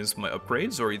you convinced of my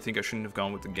upgrades, or you think I shouldn't have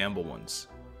gone with the gamble ones?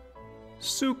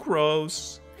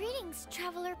 Sucrose. Greetings,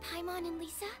 Traveler, Paimon, and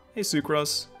Lisa. Hey,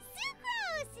 Sucrose.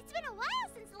 Sucrose! It's been a while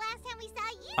since the last time we saw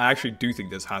you. I actually do think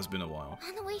this has been a while.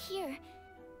 On the way here,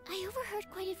 I overheard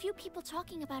quite a few people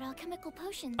talking about alchemical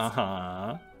potions.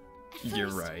 Uh-huh. At You're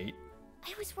first, right.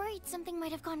 I was worried something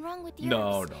might have gone wrong with the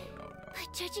No. herbs.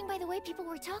 But judging by the way people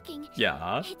were talking,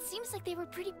 Yeah. it seems like they were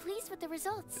pretty pleased with the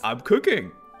results. I'm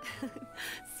cooking.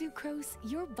 Sucrose,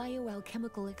 your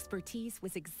bioalchemical expertise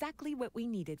was exactly what we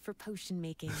needed for potion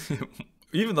making.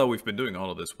 Even though we've been doing all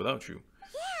of this without you.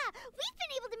 Yeah, we've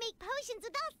been able to make potions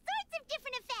with all sorts of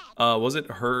different effects. Was it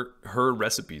her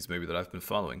recipes maybe that I've been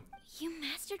following? You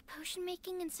mastered potion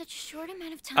making in such a short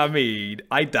amount of time. I mean,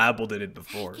 I dabbled in it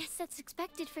before. I guess that's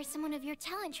expected for someone of your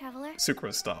talent, Traveler.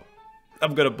 Sucrose, stop.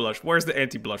 I'm gonna blush. Where's the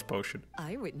anti-blush potion?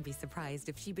 I wouldn't be surprised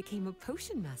if she became a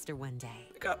potion master one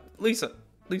day. Lisa,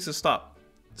 stop.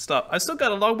 Stop. I still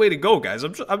got a long way to go, guys.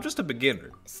 I'm just a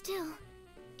beginner. Still,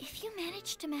 if you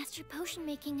managed to master potion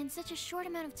making in such a short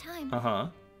amount of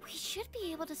time, we should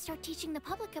be able to start teaching the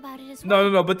public about it as well.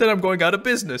 No, but then I'm going out of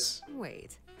business.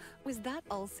 Wait, was that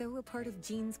also a part of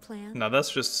Jean's plan? No,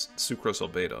 that's just Sucrose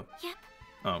Albedo. Yep.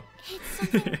 Oh.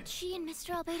 It's something she and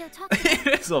Mr. Albedo talked about.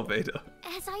 It's Albedo.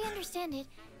 As I understand it,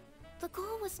 the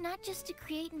goal was not just to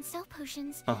create and sell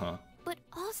potions, but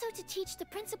also to teach the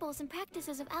principles and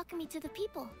practices of alchemy to the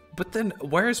people. But then,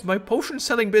 where's my potion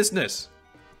selling business?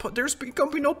 There's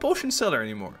gonna be no potion seller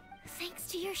anymore. Thanks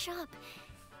to your shop,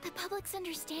 the public's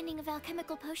understanding of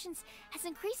alchemical potions has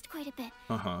increased quite a bit.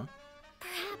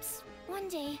 Perhaps, one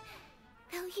day,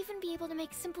 they'll even be able to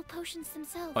make simple potions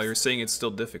themselves. Oh, you're saying it's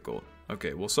still difficult.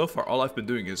 Okay, well, so far, all I've been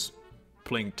doing is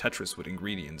playing Tetris with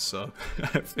ingredients, so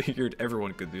I figured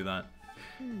everyone could do that.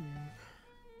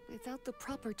 Without the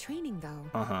proper training,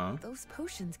 though, those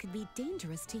potions could be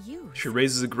dangerous to use. She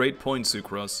raises a great point,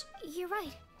 Sucrose. You're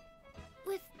right.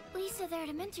 With Lisa there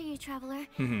to mentor you, Traveler,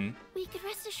 we could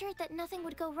rest assured that nothing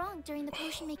would go wrong during the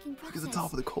potion-making process. Look at the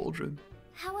top of the cauldron.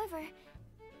 However,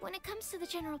 when it comes to the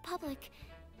general public,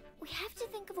 we have to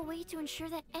think of a way to ensure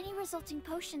that any resulting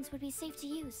potions would be safe to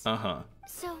use.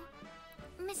 So,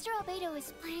 Mr. Albedo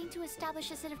is planning to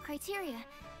establish a set of criteria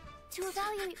to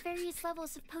evaluate various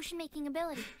levels of potion-making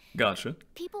ability. Gotcha.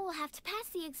 People will have to pass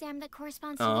the exam that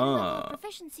corresponds to their level of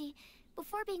proficiency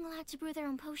before being allowed to brew their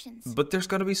own potions. But there's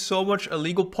gonna be so much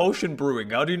illegal potion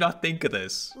brewing. How do you not think of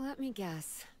this? Let me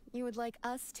guess. You would like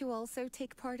us to also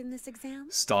take part in this exam?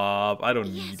 Stop. I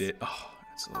don't need it. Oh,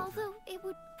 it's over. Although it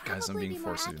would Guys, I'm probably being be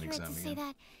more forced to do an accurate exam to say again.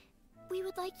 that we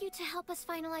would like you to help us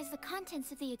finalize the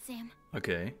contents of the exam.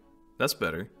 Okay. That's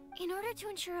better. In order to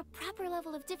ensure a proper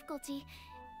level of difficulty,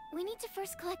 we need to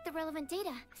first collect the relevant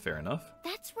data. Fair enough.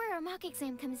 That's where our mock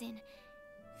exam comes in.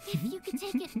 If you could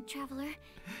take it, Traveler,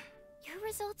 your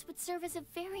results would serve as a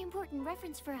very important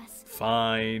reference for us.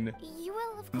 Fine. You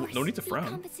will, of course, No need to be frown.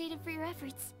 compensated for your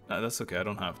efforts. That's okay. I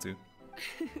don't have to.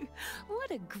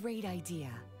 What a great idea.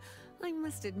 I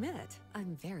must admit,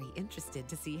 I'm very interested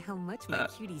to see how much my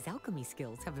cutie's alchemy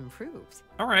skills have improved.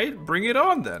 All right, bring it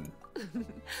on then.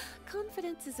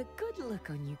 Confidence is a good look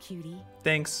on you, cutie.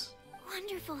 Thanks.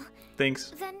 Wonderful.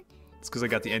 Thanks. Then It's because I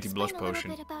got the let me anti-blush explain potion.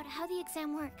 a little bit about how the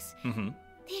exam works.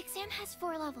 The exam has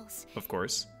 4 levels: Of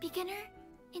course. beginner,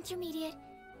 intermediate,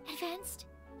 advanced,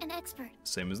 and expert.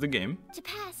 Same as the game. To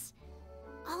pass,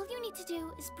 all you need to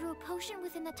do is brew a potion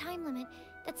within the time limit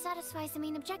that satisfies the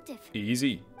main objective.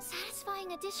 Easy.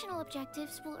 Satisfying additional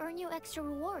objectives will earn you extra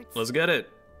rewards. Let's get it.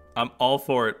 I'm all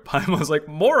for it. Paimon's like,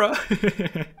 Mora!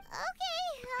 Okay,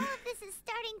 this is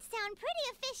starting to sound pretty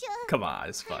official. Come on,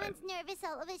 it's fine. Paimon's nervous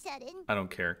all of a sudden. I don't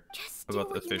care Just about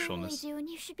do the what you normally officialness. do and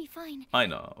you should be fine. I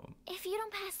know. If you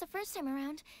don't pass the first time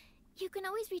around, you can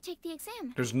always retake the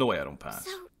exam. There's no way I don't pass.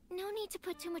 So, no need to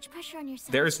put too much pressure on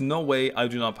yourself. There's no way I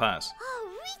do not pass.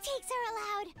 Oh, retakes are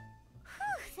allowed.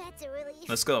 Whew, that's a relief.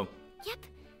 Let's go. Yep.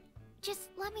 Just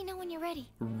let me know when you're ready.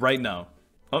 Right now.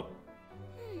 Oh,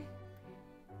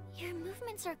 Your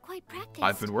movements are quite practiced.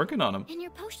 I've been working on them. And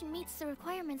your potion meets the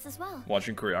requirements as well.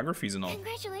 Watching choreographies and all.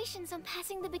 Congratulations on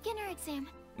passing the beginner exam.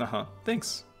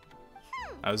 Thanks.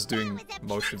 I was doing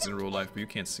motions in real life, but you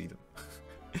can't see them.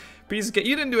 Piece of cake.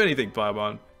 You didn't do anything,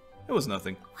 Paimon. It was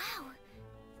nothing. Wow.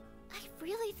 I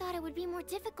really thought it would be more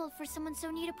difficult for someone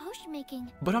so new to potion making.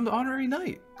 But I'm the honorary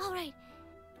knight. Alright.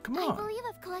 Come I on. believe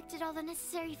I've collected all the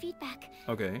necessary feedback.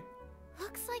 Okay.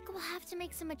 Looks like we'll have to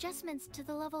make some adjustments to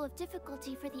the level of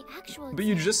difficulty for the actual exam. But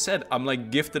you just said I'm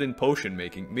like gifted in potion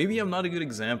making. Maybe I'm not a good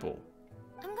example.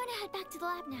 I'm gonna head back to the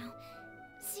lab now.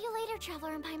 See you later,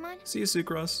 Traveler and Paimon. See you,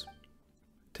 Sucrose.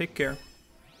 Take care.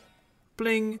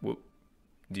 Bling. Whoop.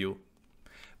 Deal.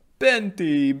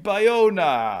 Benti,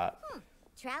 Bayona.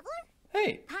 Traveler?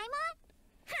 Hey. Paimon?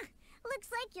 Huh. Looks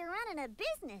like you're running a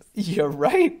business. You're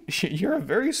right. You're a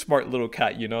very smart little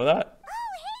cat, you know that?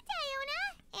 Oh,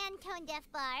 hey, Diona. And Tone Deaf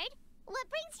Bard. What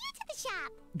brings you to the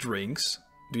shop? Drinks.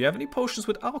 Do you have any potions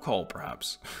with alcohol,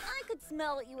 perhaps? I could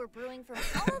smell what you were brewing from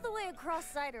all the way across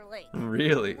Cider Lake.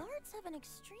 Really? Bards have an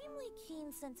extremely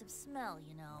keen sense of smell,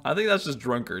 you know. I think that's just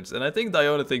drunkards, and I think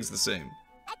Diona thinks the same.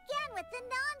 Again with the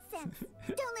nonsense.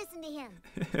 Don't listen to him.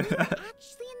 We are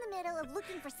actually in the middle of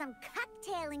looking for some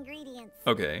cocktail ingredients.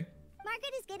 Okay.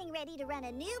 Margaret is getting ready to run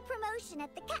a new promotion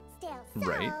at the Cocktail, so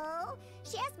Right.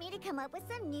 she asked me to come up with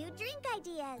some new drink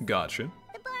ideas. Gotcha.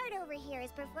 The bard over here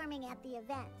is performing at the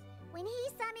event. When he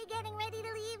saw me getting ready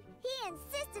to leave, he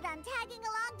insisted on tagging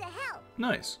along to help.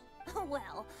 Nice.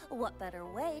 Well, what better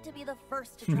way to be the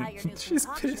first to try your new She's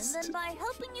concoction pissed. than by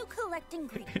helping you collect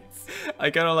ingredients? I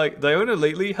kind of like Diona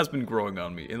lately has been growing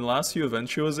on me. In the last few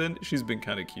events she was in, she's been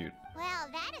kind of cute. Well,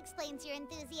 that explains your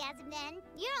enthusiasm then.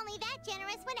 You're only that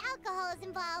generous when alcohol is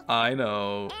involved. I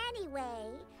know.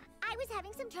 Anyway, I was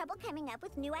having some trouble coming up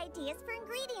with new ideas for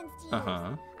ingredients to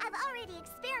use. I've already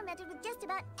experimented with just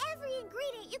about every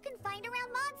ingredient you can find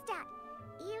around Mondstadt.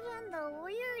 Even the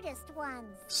weirdest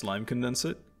ones. Slime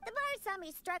condensate? The bard saw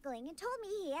me struggling and told me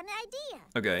he had an idea.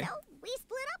 Okay. So we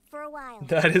split up for a while.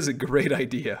 That is a great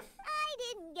idea.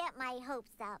 I didn't get my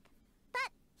hopes up.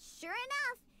 But sure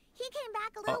enough, he came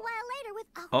back a little while later with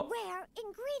a rare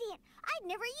ingredient I'd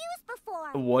never used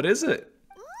before. What is it?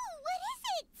 Ooh, what is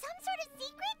it? Some sort of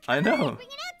secret? I know. Bring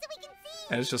it out so we can see.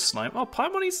 And it's just slime. Oh,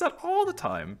 Paimon eats that all the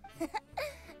time.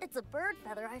 It's a bird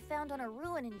feather I found on a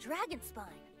ruin in Dragonspine.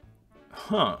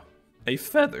 Huh. A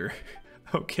feather?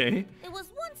 Okay. It was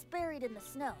once buried in the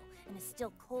snow, and is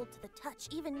still cold to the touch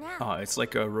even now. Oh, it's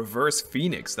like a reverse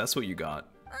phoenix. That's what you got.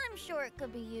 I'm sure it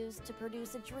could be used to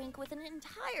produce a drink with an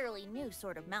entirely new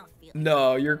sort of mouthfeel.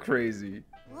 No, you're crazy.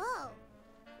 Whoa.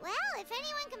 Well, if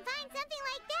anyone can find something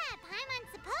like that,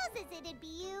 Paimon supposes it'd be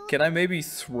you. Can I maybe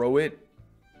throw it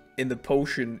in the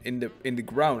potion in the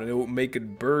ground and it will make a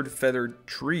bird feathered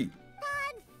tree?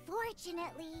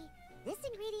 Unfortunately, this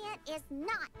ingredient is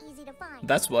not easy to find.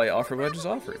 That's why offer wedge is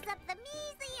offered. Use up the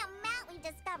measly amount we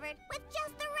discovered with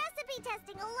just the recipe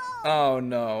testing alone. Oh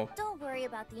no. Don't worry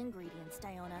about the ingredients,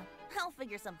 Diona. I'll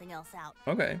figure something else out.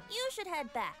 Okay. You should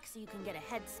head back so you can get a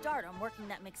head start on working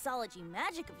that mixology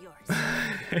magic of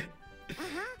yours.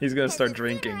 He's gonna start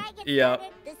drinking. Yeah.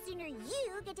 The sooner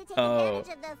you get to take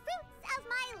advantage of the fruits of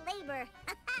my labor.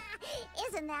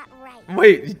 Isn't that right?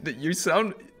 Wait, you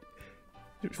sound...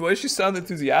 Why does she sound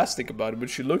enthusiastic about it, but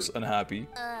she looks unhappy?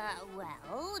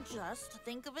 Well, just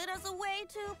think of it as a way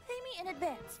to pay me in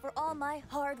advance for all my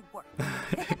hard work.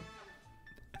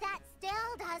 That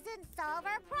still doesn't solve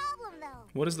our problem, though.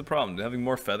 What is the problem? Having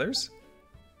more feathers?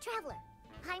 Traveler,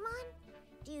 Paimon,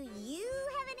 do you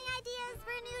have any ideas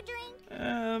for a new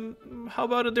drink? How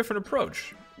about a different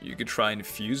approach? You could try and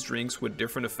infuse drinks with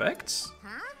different effects.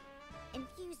 Huh?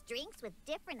 Infuse drinks with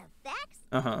different effects?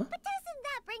 Uh-huh. But doesn't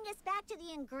that bring us back to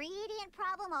the ingredient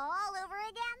problem all over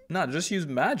again? Nah, just use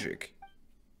magic.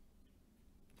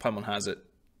 Paimon has it.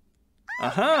 Oh,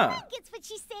 Aha! I gets what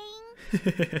she's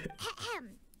saying.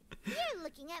 You're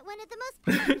looking at one of the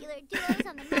most popular duos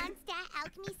on the Mondstadt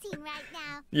alchemy scene right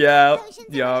now. Yeah, Potions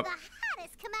are yeah. one of the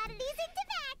hottest commodities in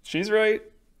Tibet. She's right.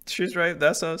 She's right.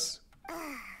 That's us.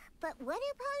 But what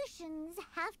do potions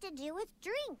have to do with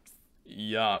drinks?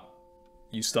 Yeah.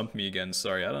 You stumped me again.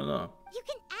 Sorry, I don't know. You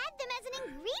can add them as an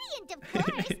ingredient, of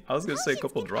course. I was gonna say a Potions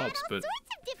couple can drops, add all but... sorts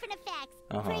of different effects.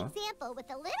 For example, with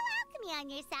a little alchemy on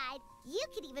your side, you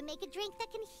could even make a drink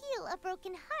that can heal a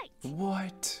broken heart.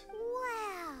 What?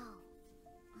 Wow.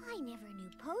 I never knew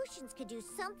potions could do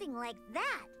something like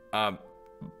that.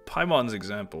 Paimon's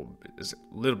example is a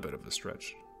little bit of a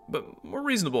stretch, but more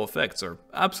reasonable effects are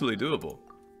absolutely doable.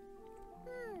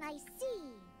 I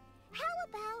see. How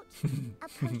about a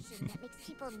potion that makes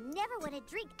people never want to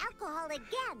drink alcohol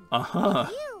again?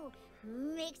 Could you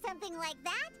make something like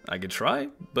that? I could try,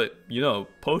 but you know,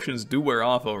 potions do wear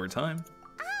off over time.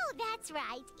 Oh, that's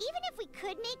right. Even if we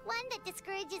could make one that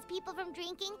discourages people from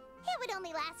drinking, it would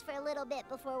only last for a little bit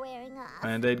before wearing off.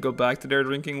 And they'd go back to their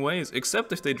drinking ways,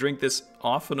 except if they drink this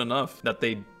often enough that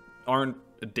they aren't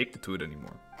addicted to it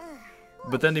anymore.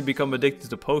 But then they become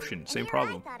addicted to potion, same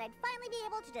problem. I thought I'd finally be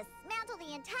able to dismantle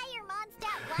the entire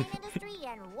Mondstadt wine industry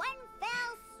in one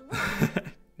fell swoop.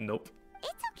 Nope.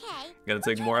 It's okay. Gotta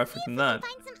take more effort than that.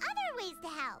 Find some other ways to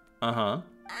help.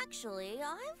 Actually,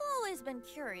 I've always been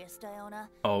curious, Diona.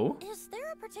 Oh? Is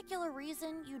there a particular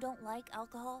reason you don't like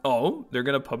alcohol? Oh, they're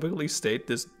gonna publicly state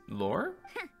this lore?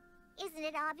 Isn't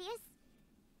it obvious?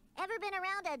 Ever been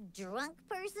around a drunk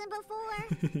person before?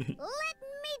 Let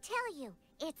me tell you,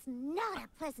 it's not a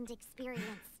pleasant experience.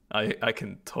 I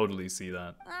can totally see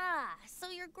that. So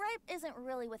your gripe isn't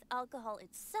really with alcohol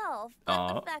itself,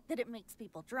 but the fact that it makes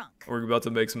people drunk. We're about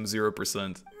to make some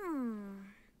 0%.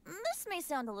 This may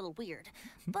sound a little weird,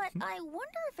 but I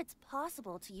wonder if it's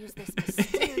possible to use this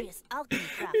mysterious alchemy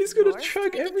craft He's gonna of yours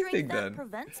chug to make everything a drink then. that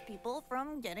prevents people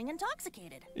from getting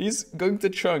intoxicated. He's going to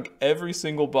chug every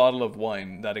single bottle of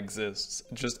wine that exists,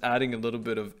 just adding a little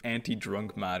bit of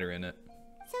anti-drunk matter in it.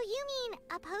 So you mean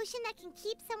a potion that can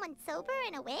keep someone sober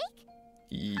and awake?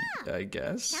 I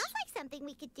guess. Sounds like something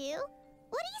we could do.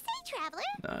 What do you say,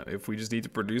 Traveler? If we just need to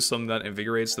produce something that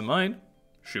invigorates the mind,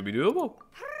 should be doable.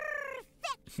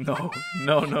 No.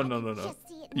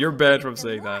 You're banned from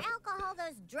saying that. The more alcohol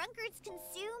those drunkards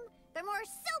consume, the more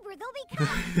sober they'll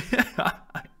become.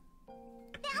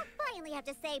 They'll finally have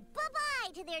to say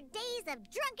bye-bye to their days of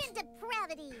drunken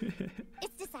depravity.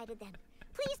 It's decided then.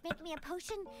 Please make me a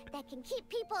potion that can keep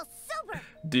people sober.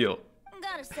 Deal.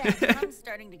 Gotta say, I'm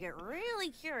starting to get really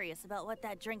curious about what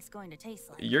that drink's going to taste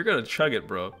like. You're gonna chug it,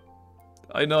 bro.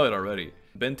 I know it already.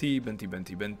 Benti.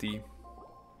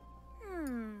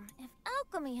 If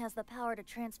alchemy has the power to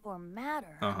transform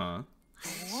matter, I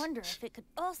wonder if it could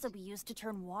also be used to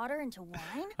turn water into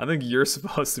wine? I think you're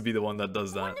supposed to be the one that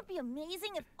does that. Wouldn't it be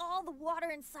amazing if all the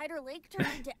water in Cider Lake turned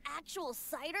into actual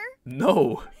cider?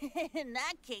 No. In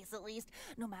that case, at least,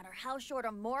 no matter how short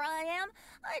on more I am,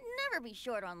 I'd never be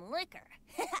short on liquor.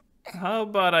 How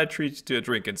about I treat you to a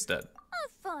drink instead? A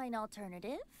fine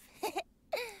alternative.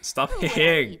 Stop Who would I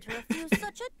hihing. be to refuse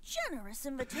such a generous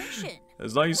invitation?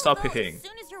 As long as you stop Although, hihing. As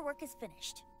soon as your work is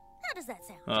finished. How does that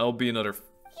sound? It'll be another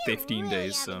 15 you really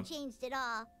days, so. haven't changed at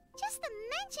all. Just the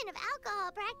mention of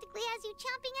alcohol practically has you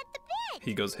chomping at the bit.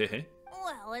 He goes, hey.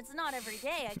 Well, it's not every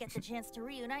day I get the chance to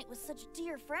reunite with such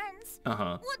dear friends.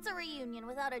 What's a reunion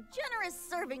without a generous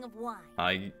serving of wine?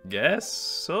 I guess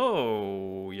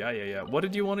so. Yeah. What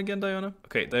did you want again, Diana?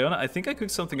 Okay, Diana, I think I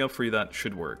cooked something up for you that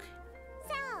should work.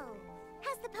 So,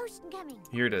 how's the potion coming?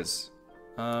 Here it is.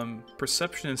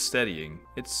 Perception and steadying.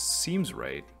 It seems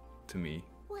right to me.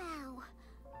 Wow.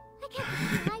 I can't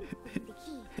believe I'm holding the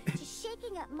key to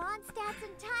shaking up Mondstadt's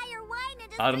entire wine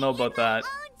industry. I don't know about that.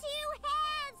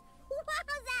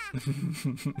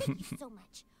 Thank you so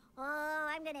much. Oh,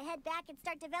 I'm gonna head back and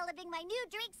start developing my new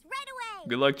drinks right away.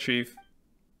 Good luck, Chief.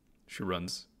 She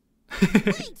runs. Wait,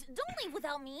 don't leave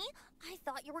without me. I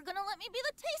thought you were gonna let me be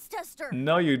the taste tester.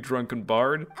 No, you drunken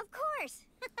bard. Of course.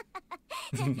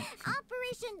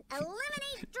 Operation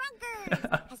Eliminate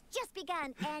Drunkards has just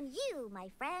begun, and you, my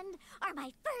friend, are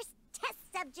my first test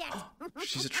subject.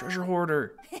 She's a treasure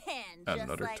hoarder. And just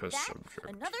another like test that, subject.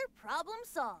 another problem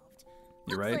solved.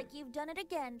 You're Looks right. like you've done it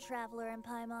again, Traveler and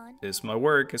Paimon. It's my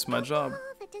work. It's my job.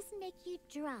 Oh, that doesn't make you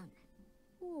drunk.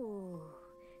 Ooh,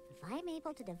 if I'm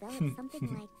able to develop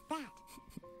something like that,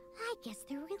 I guess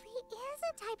there really is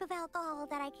a type of alcohol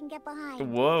that I can get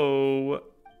behind. Whoa.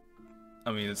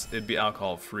 I mean, it'd be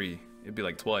alcohol free. It'd be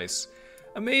like twice.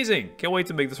 Amazing. Can't wait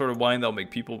to make the sort of wine that'll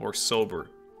make people more sober.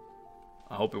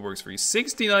 I hope it works for you.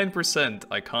 69%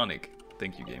 iconic.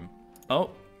 Thank you, game.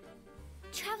 Oh.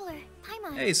 Traveler,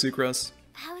 Paimon. Hey, Sucrose.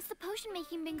 How has the potion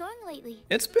making been going lately?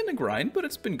 It's been a grind, but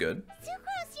it's been good.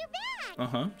 Sucrose, you're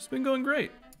back! It's been going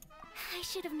great. I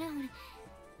should have known.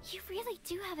 You really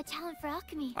do have a talent for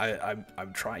alchemy.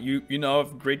 I'm trying. You know, a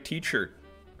great teacher.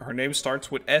 Her name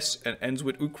starts with S and ends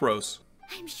with Ukros.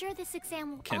 I'm sure this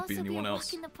exam will Can't be also anyone be a else.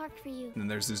 walk in the park for you. And then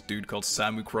there's this dude called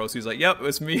Sam Ukros. He's like, yep,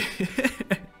 it's me.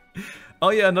 Oh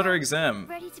yeah, another exam.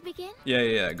 Ready to begin?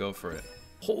 Yeah, go for it.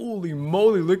 Holy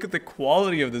moly, look at the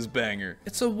quality of this banger.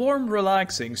 It's a warm,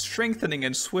 relaxing, strengthening,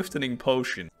 and swiftening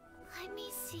potion. Let me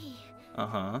see.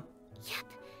 Yep.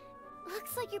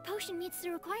 Looks like your potion meets the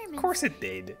requirements. Of course it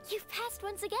did. You've passed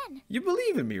once again. You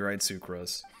believe in me, right,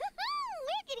 Sucrose?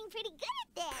 We're getting pretty good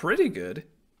at this. Pretty good.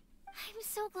 I'm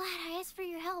so glad I asked for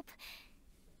your help.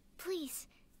 Please,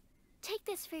 take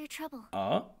this for your trouble.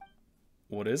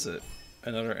 What is it?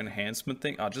 Another enhancement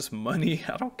thing? Just money?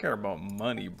 I don't care about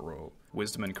money, bro.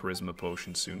 Wisdom and Charisma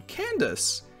potion soon.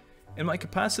 Candace! In my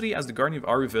capacity as the guardian of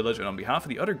Aru Village and on behalf of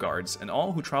the other guards and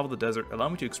all who travel the desert, allow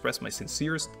me to express my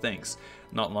sincerest thanks.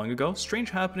 Not long ago, strange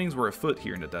happenings were afoot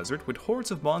here in the desert, with hordes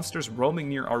of monsters roaming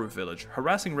near Aru Village,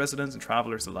 harassing residents and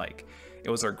travelers alike. It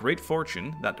was our great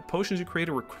fortune that the potions you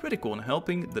created were critical in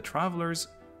helping the travelers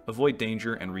avoid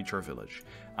danger and reach our village.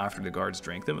 After the guards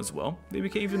drank them as well, they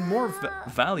became even more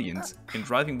valiant in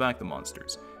driving back the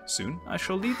monsters. Soon, I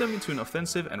shall lead them into an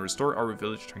offensive and restore our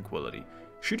village tranquility.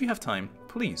 Should you have time,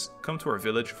 please come to our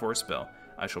village for a spell.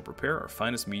 I shall prepare our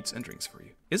finest meats and drinks for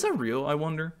you. Is that real, I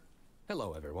wonder?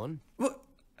 Hello, everyone. What?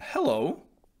 Hello?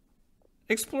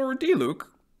 Explorer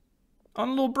D-Luke? On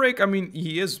a little break, I mean,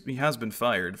 he has been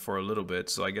fired for a little bit,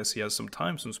 so I guess he has some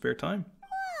spare time.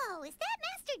 Whoa, is that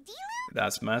Master D-Luke?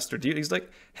 That's Master D. He's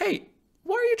like, hey,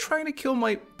 why are you trying to kill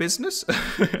my business?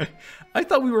 I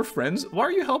thought we were friends. Why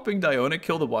are you helping Diona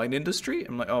kill the wine industry?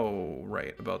 I'm like, oh,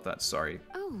 right, about that, sorry.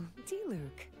 Oh,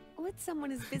 D-Luke, what's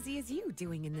someone as busy as you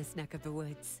doing in this neck of the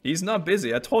woods? He's not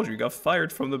busy. I told you, he got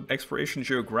fired from the Exploration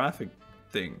Geographic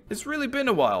thing. It's really been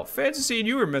a while. Fancy seeing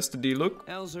you here, Mr. D-Luke.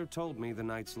 Elzer told me the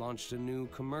Knights launched a new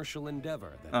commercial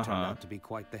endeavor that turned out to be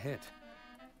quite the hit.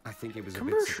 I think he was a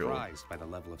bit surprised by the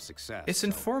level of success. It's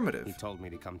informative. He told me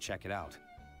to come check it out.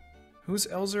 Who's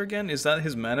Elzer again? Is that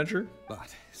his manager?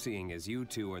 But seeing as you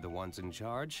two are the ones in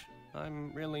charge,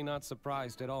 I'm really not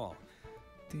surprised at all.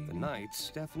 The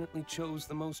Knights definitely chose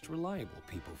the most reliable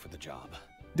people for the job.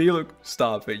 D-Luke,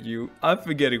 stop it, you. I've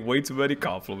been getting way too many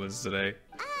compliments today.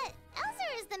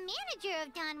 Elzer is the manager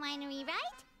of Dawn Winery, right?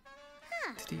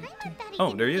 Huh, I never thought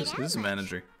Oh, there he is. This is the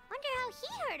manager. Wonder how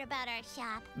he heard about our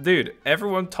shop. Dude,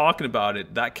 everyone talking about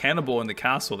it. That cannibal in the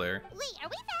castle there. Wait, are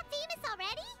we that famous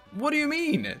already? What do you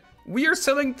mean? We are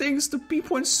selling things to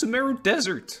people in Sumeru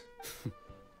Desert.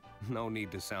 No need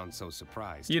to sound so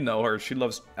surprised. You know her. She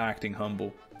loves acting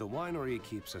humble. The winery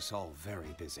keeps us all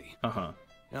very busy.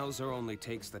 Elzer only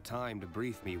takes the time to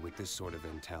brief me with this sort of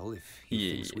intel if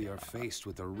he thinks we are faced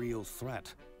with a real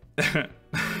threat.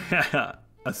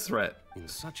 A threat. In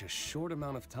such a short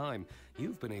amount of time,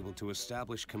 you've been able to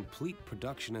establish complete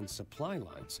production and supply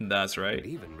lines. That's right. And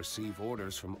even receive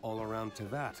orders from all around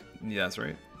Tevat. Yeah, that's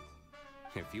right.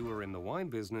 If you were in the wine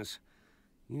business,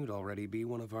 you'd already be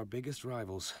one of our biggest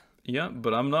rivals. Yeah,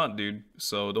 but I'm not, dude.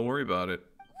 So don't worry about it.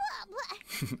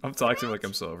 I'm talking like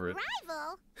I'm so over it.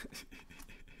 Rival?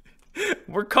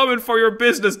 We're coming for your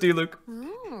business, D-Luke.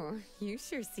 Oh, you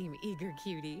sure seem eager,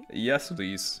 cutie. Yes,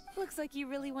 Lise. Looks like you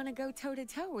really want to go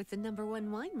toe-to-toe with the #1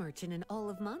 wine merchant in all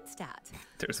of Mondstadt.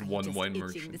 There's Are one you just wine itching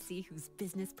merchant. to see whose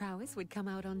business prowess would come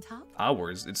out on top?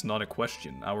 Ours, it's not a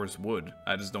question. Ours would.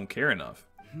 I just don't care enough.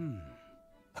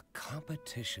 A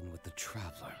competition with the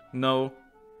Traveler. No.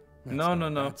 That's No.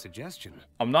 not a bad suggestion.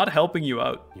 I'm not helping you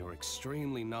out. You're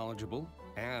extremely knowledgeable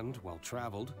and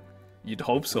well-traveled. You'd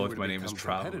hope so If if we were my to name is become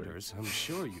Traveler. competitors, I'm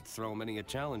sure you'd throw many a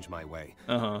challenge my way.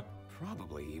 Uh-huh.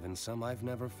 Probably even some I've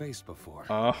never faced before.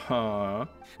 Uh-huh.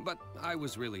 But I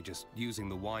was really just using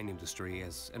the wine industry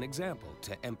as an example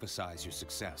to emphasize your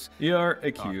success. You're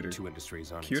a Our cuter. two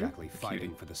industries aren't Cuter? exactly fighting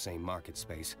Cutie. for the same market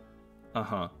space.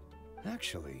 Uh-huh.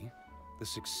 Actually, the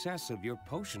success of your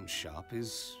potion shop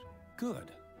is good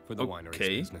for the winery's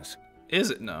Okay. business. Is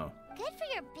it now? Good for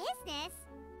your business?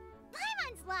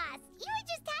 Paimon's lost. You were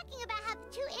just talking about how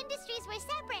the two industries were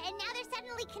separate and now they're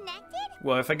suddenly connected?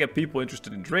 Well, if I get people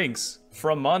interested in drinks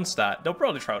from Mondstadt, they'll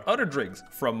probably try out other drinks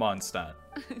from Mondstadt.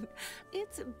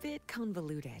 It's a bit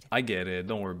convoluted. I get it.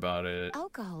 Don't worry about it.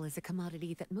 Alcohol is a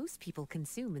commodity that most people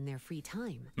consume in their free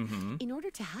time. In order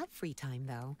to have free time,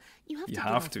 though, you have to You get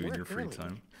have off to in work your free early.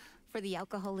 time. For the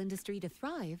alcohol industry to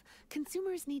thrive,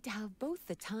 consumers need to have both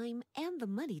the time and the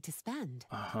money to spend.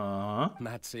 Uh-huh.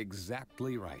 That's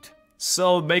exactly right.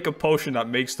 So make a potion that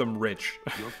makes them rich.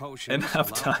 Your And potions have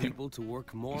allow time. people to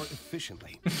work more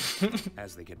efficiently.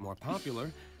 As they get more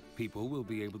popular, people will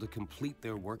be able to complete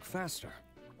their work faster.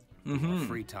 The more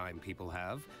free time people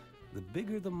have, the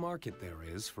bigger the market there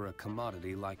is for a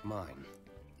commodity like mine.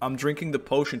 I'm drinking the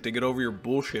potion to get over your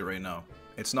bullshit right now.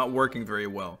 It's not working very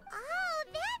well. Oh,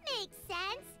 that makes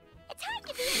sense. It's hard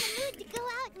to be in the mood to go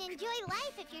out and enjoy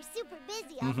life if you're super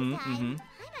busy all the time.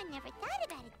 Paimon never thought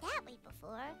about it that way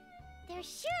before. There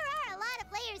sure are a lot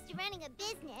of layers to running a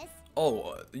business.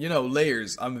 Oh, you know,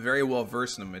 layers. I'm very well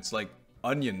versed in them. It's like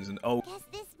onions and oh. Guess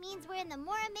this means we're in the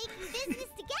Mora making business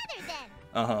together then.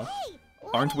 Uh-huh. Hey,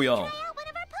 why Aren't don't we you all? try out one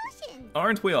of our potions?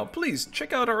 Aren't we all? Please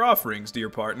check out our offerings, dear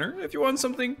partner. If you want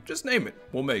something, just name it.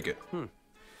 We'll make it.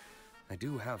 I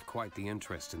do have quite the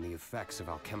interest in the effects of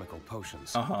alchemical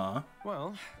potions. Uh-huh.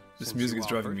 Well, This since music you is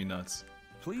driving offered, me nuts.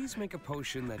 Please make a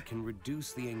potion that can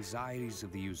reduce the anxieties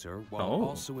of the user while Oh.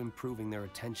 also improving their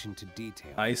attention to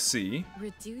detail. I see.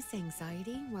 Reduce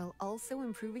anxiety while also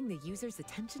improving the user's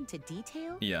attention to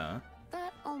detail? Yeah.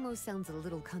 That almost sounds a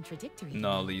little contradictory. to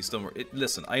No, me. Lise, don't worry.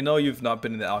 Listen, I know you've not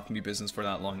been in the alchemy business for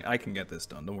that long. I can get this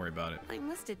done. Don't worry about it. I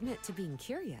must admit to being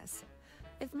curious.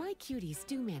 If my cuties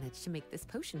do manage to make this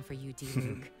potion for you,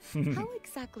 D-Luke, how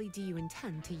exactly do you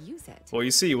intend to use it? Well,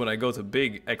 you see, when I go to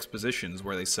big expositions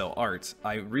where they sell art,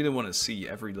 I really want to see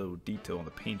every little detail on the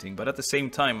painting, but at the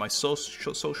same time, my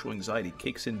social anxiety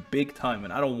kicks in big time,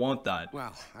 and I don't want that.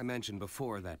 Well, I mentioned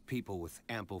before that people with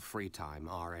ample free time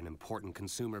are an important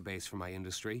consumer base for my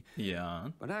industry. Yeah.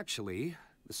 But actually,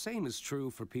 the same is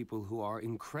true for people who are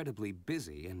incredibly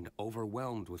busy and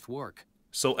overwhelmed with work.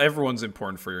 So everyone's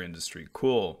important for your industry.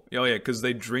 Cool. Oh yeah, because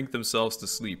they drink themselves to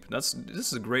sleep. This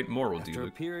is a great moral, After a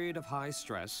D-Luke. period of high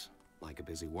stress, like a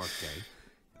busy workday,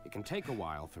 it can take a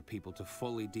while for people to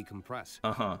fully decompress.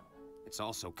 Uh-huh. It's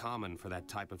also common for that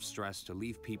type of stress to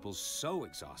leave people so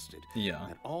exhausted Yeah.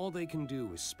 that all they can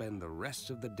do is spend the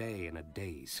rest of the day in a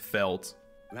daze. Felt.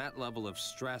 That level of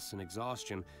stress and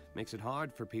exhaustion makes it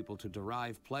hard for people to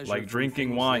derive pleasure Like from drinking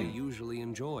things wine. they usually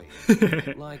enjoy.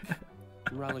 Like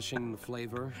relishing the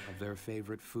flavor of their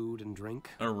favorite food and drink.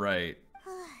 Alright.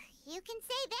 You can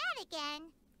say that again.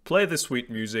 Play the sweet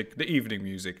music, the evening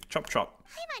music. Chop chop.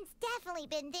 Paimon's definitely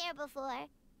been there before.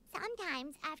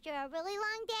 Sometimes, after a really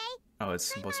long day, Oh, it's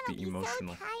supposed to Paimon be will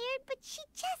emotional. so tired, but she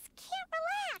just can't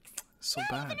relax. So Not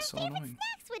even bad, her so favorite annoying.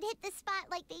 snacks would hit the spot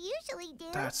like they usually do.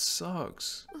 That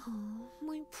sucks. Oh,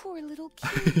 my poor little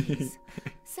cuties.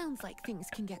 Sounds like things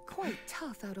can get quite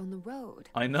tough out on the road.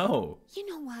 I know. You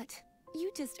know what? You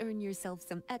just earn yourself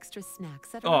some extra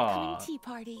snacks at Aw. our upcoming tea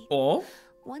party. Oh?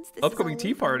 Once this Upcoming is all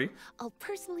tea over, party? I'll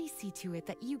personally see to it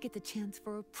that you get the chance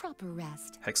for a proper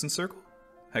rest. Hexen Circle?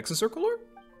 Hexen Circle or?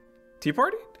 Tea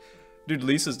party? Dude,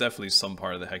 Lisa's definitely some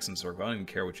part of the Hexen Circle. I don't even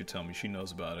care what you tell me. She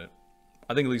knows about it.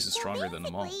 I think Lisa's stronger than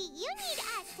them all. Basically, you need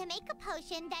us to make a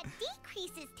potion that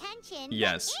decreases tension,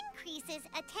 Yes. but increases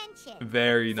attention.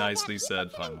 Very So that nicely people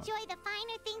said, can Paimon. enjoy the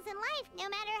finer things in life, no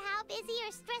matter how busy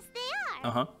or stressed they are.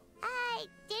 Uh-huh.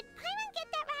 Did Paimon get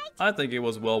that right? I think it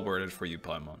was well worded for you,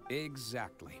 Paimon.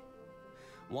 Exactly.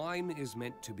 Wine is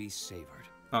meant to be savored.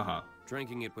 Uh-huh.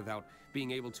 Drinking it without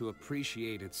being able to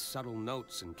appreciate its subtle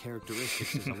notes and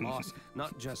characteristics is a loss,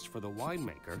 not just for the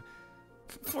winemaker,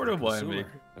 For the wine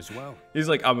maker as well. He's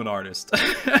like, I'm an artist.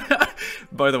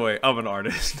 By the way, I'm an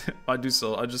artist. I just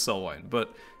sell wine,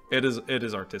 but it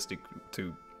is artistic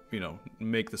to, you know,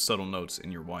 make the subtle notes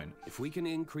in your wine. If we can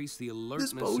increase the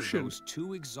alertness of those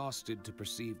too exhausted to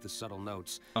perceive the subtle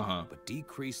notes, but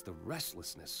decrease the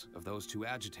restlessness of those too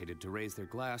agitated to raise their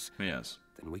glass, yes,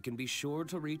 then we can be sure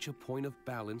to reach a point of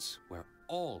balance where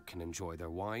all can enjoy their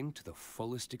wine to the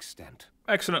fullest extent.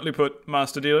 Excellently put,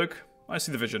 Master Diluc. I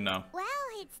see the vision now. Well,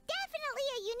 it's definitely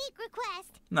a unique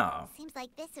request. No. Seems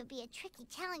like this would be a tricky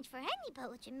challenge for any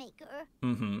potion maker.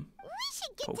 Mm-hmm. We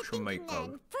should get to thinking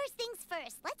then. First things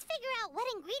first, let's figure out what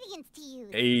ingredients to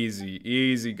use.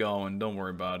 Easy going. Don't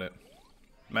worry about it.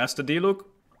 Master Diluc,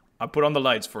 I put on the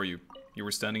lights for you. You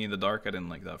were standing in the dark. I didn't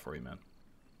like that for you, man.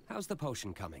 How's the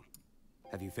potion coming?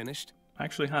 Have you finished? I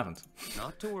actually haven't.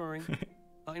 Not to worry.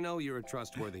 I know you're a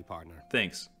trustworthy partner.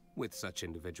 Thanks. With such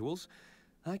individuals,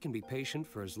 I can be patient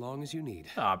for as long as you need.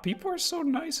 People are so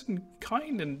nice and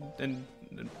kind and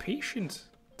patient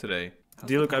today.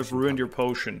 Diluc, I've ruined your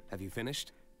potion. Have you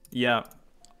finished? Yeah,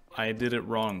 I did it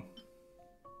wrong.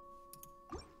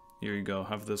 Here you go,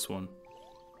 have this one.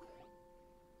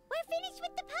 We're finished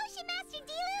with the potion, Master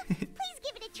Diluc. Please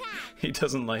give it a try. He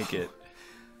doesn't like it.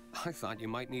 I thought you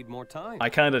might need more time. I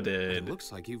kinda did. It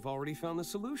looks like you've already found the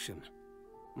solution.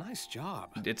 Nice job.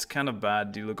 It's kind of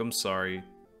bad, Diluc, I'm sorry.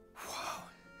 Wow.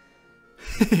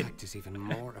 The effect is even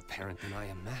more apparent than I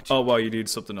imagined. Oh wow, you need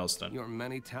something else then. Your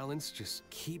many talents just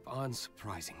keep on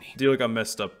surprising me. Diluc, I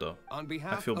messed up though. On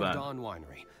behalf of Dawn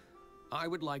Winery, I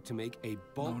would like to make a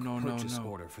bulk purchase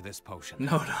order for this potion.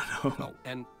 No. Oh,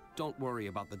 and don't worry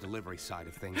about the delivery side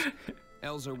of things.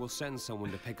 Elzer will send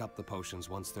someone to pick up the potions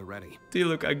once they're ready.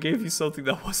 Diluc, I gave you something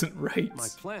that wasn't right. My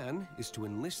plan is to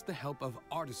enlist the help of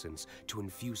artisans to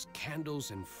infuse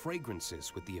candles and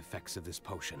fragrances with the effects of this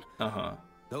potion.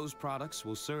 Those products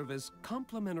will serve as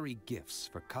complimentary gifts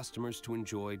for customers to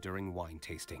enjoy during wine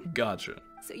tasting. Gotcha.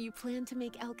 So you plan to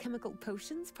make alchemical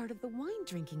potions part of the wine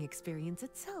drinking experience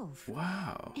itself?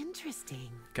 Wow. Interesting.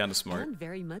 Kinda smart. And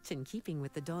very much in keeping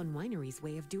with the Dawn Winery's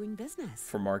way of doing business.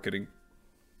 For marketing.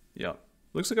 Yeah.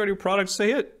 Looks like our new products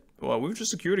say it. Well, we've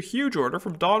just secured a huge order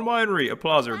from Dawn Winery.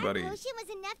 Applause, everybody. Our potion was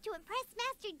enough to impress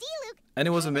Master Diluc. And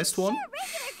it was a missed one?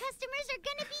 Regular customers are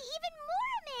gonna be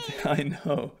even more amazed.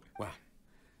 I know. Well,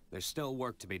 there's still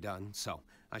work to be done, so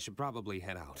I should probably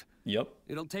head out. Yep.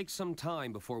 It'll take some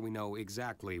time before we know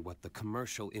exactly what the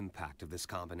commercial impact of this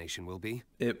combination will be.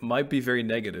 It might be very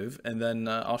negative, and then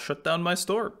I'll shut down my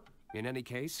store. In any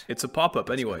case, it's a pop-up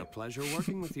anyway. It's been a pleasure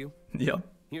working with you. Yep.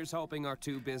 Here's hoping our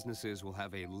two businesses will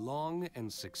have a long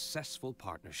and successful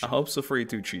partnership. I hope so for you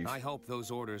too, Chief. I hope those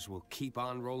orders will keep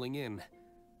on rolling in,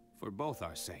 for both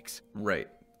our sakes. Right.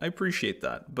 I appreciate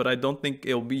that, but I don't think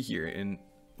it'll be here in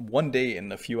one day in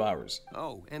a few hours.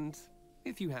 Oh, and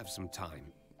if you have some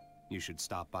time, you should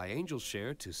stop by Angel's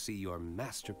Share to see your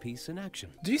masterpiece in action.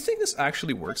 Do you think this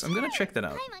actually works? I'm gonna check that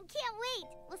out. Paimon can't wait.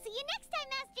 We'll see you next time,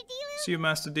 Master Diluc. See you,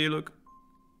 Master Diluc.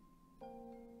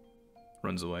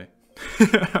 Runs away.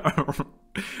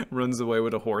 Runs away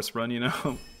with a horse run, you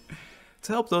know?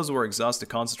 To help those who are exhausted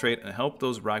concentrate and help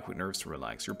those racked with nerves to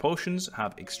relax, your potions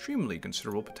have extremely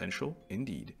considerable potential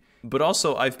indeed. But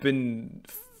also, I've been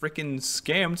freaking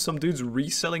scammed. Some dude's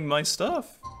reselling my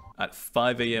stuff. At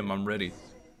 5 AM, I'm ready.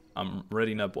 I'm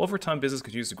ready now. Over time, business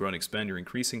continues to grow and expand. Your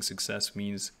increasing success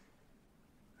means...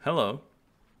 Hello.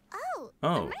 Oh, the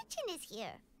merchant is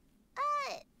here.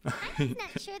 I'm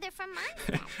not sure they're from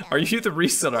Mondstadt, though. Are you the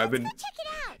reseller? Let's go check it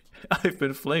out. I've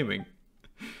been flaming.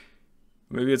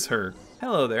 Maybe it's her.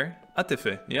 Hello there.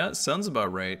 Atife. Yeah, sounds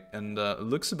about right. And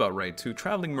looks about right too.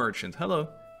 Traveling merchant. Hello.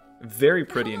 Very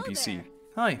pretty NPC. There.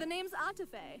 Hi. The name's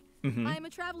Atife. I am a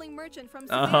traveling merchant from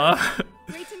Seville.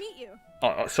 Great to meet you.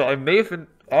 So I may have been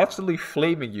actually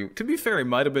flaming you. To be fair, it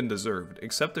might have been deserved.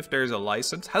 Except if there's a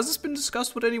license. Has this been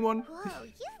discussed with anyone? Whoa,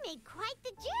 you've made quite the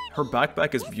journey. Her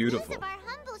backpack is beautiful. News of our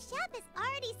humble shop is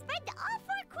already spread to all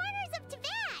 4 corners of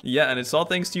Teyvat. Yeah, and it's all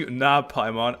thanks to you. Nah,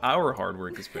 Paimon, our hard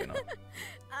work is paying off.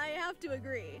 I have to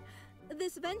agree.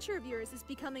 This venture of yours is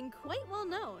becoming quite well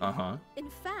known. In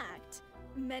fact,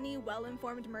 many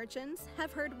well-informed merchants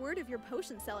have heard word of your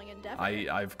potion selling endeavor.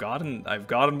 I've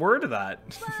gotten word of that.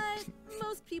 But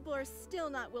most people are still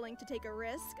not willing to take a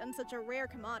risk on such a rare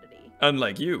commodity.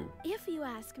 Unlike you. If you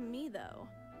ask me, though,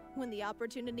 when the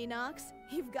opportunity knocks,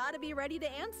 you've got to be ready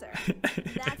to answer.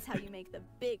 That's how you make the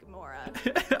big Mora.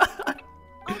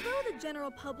 Although the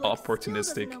general public opportunistic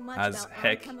still doesn't know much as about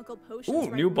heck. alchemical potions Ooh,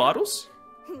 right new now, bottles?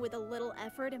 With a little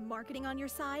effort and marketing on your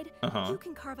side, you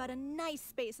can carve out a nice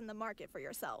space in the market for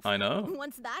yourself. I know.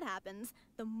 Once that happens,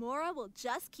 the Mora will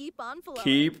just keep on flowing.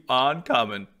 Keep on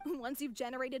coming. Once you've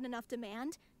generated enough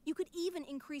demand, you could even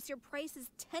increase your prices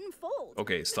tenfold.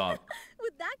 Okay, stop.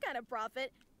 With that kind of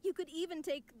profit, you could even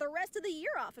take the rest of the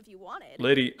year off if you wanted.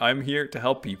 Lady, I'm here to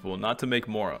help people, not to make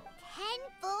Mora.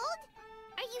 Tenfold?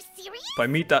 Are you serious? By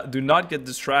Mita, do not get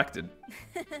distracted.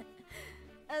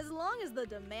 As long as the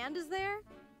demand is there,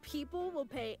 people will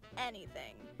pay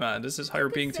anything. Man, this is how you're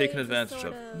being taken advantage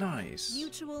of. Nice.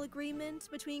 Mutual agreement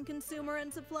between consumer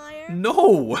and supplier?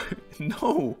 No!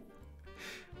 No!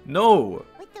 No!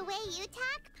 With the way you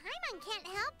talk, Paimon can't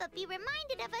help but be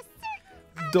reminded of a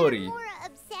certain Dori.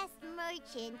 Mora-obsessed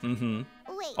merchant.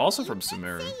 Mm-hmm. Wait, also from you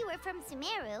Sumeru. say you were from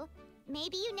Sumeru.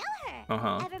 Maybe you know her.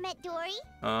 Uh-huh. Ever met Dori?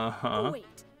 Uh-huh.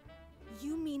 Wait.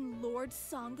 You mean Lord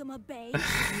Sangama Bay?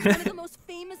 One of the most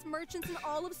famous merchants in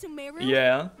all of Sumeru?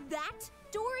 Yeah. That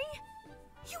Dori?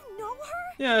 You know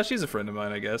her? Yeah, she's a friend of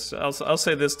mine, I guess. I'll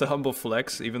say this to humble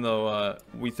flex, even though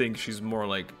we think she's more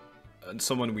like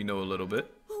someone we know a little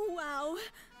bit. Wow.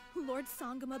 Lord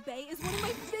Sangama Bay is one of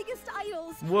my biggest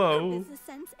idols. Whoa. Her business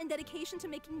sense and dedication to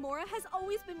making Mora has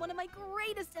always been one of my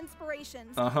greatest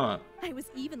inspirations. Uh-huh. I was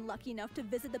even lucky enough to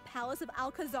visit the Palace of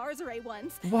Alcazarzare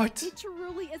once. What? It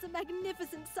truly is a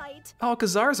magnificent sight.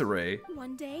 Alcazarzare?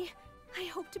 One day, I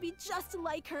hope to be just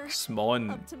like her. Small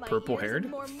and purple-haired?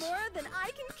 More than I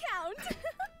can count.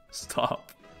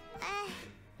 Stop.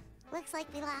 Looks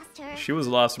like we lost her. She was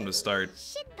lost from the start.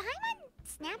 Should Paimon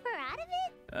snap her out of it?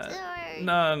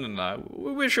 No.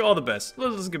 We wish you all the best.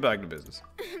 Let's get back to business.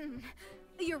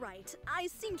 You're right. I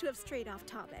seem to have strayed off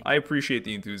topic. I appreciate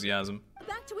the enthusiasm.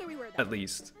 Back to where we were then. At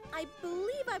least. I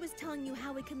believe I was telling you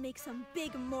how we can make some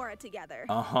big Mora together.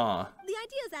 Uh-huh. The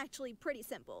idea is actually pretty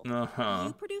simple. Uh-huh.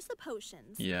 You produce the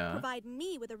potions. Yeah. Provide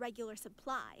me with a regular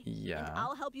supply. Yeah. And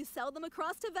I'll help you sell them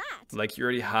across to Vat. Like you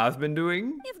already have been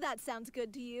doing? If that sounds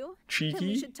good to you. Cheeky. Then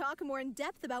we should talk more in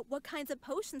depth about what kinds of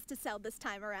potions to sell this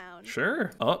time around.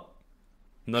 Sure. Oh.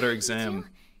 Another exam.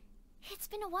 It's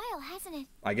been a while, hasn't it?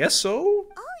 I guess so.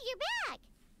 Oh, you're back.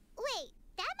 Wait,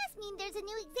 that must mean there's a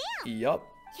new exam. Yup.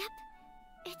 Yep.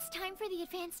 It's time for the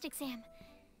advanced exam.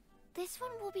 This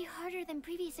one will be harder than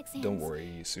previous exams. Don't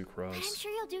worry, Sucrose. But I'm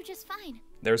sure you'll do just fine.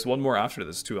 There's one more after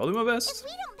this too. I'll do my best. If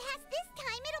we don't pass this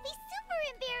time, it'll be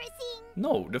super embarrassing.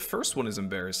 No, the first one is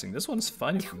embarrassing. This one's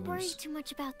fine if you Don't worry lose. too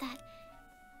much about that.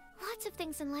 Lots of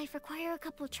things in life require a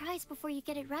couple tries before you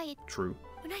get it right. True.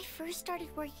 When I first started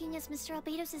working as Mr.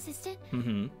 Albedo's assistant,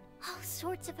 all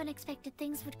sorts of unexpected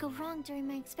things would go wrong during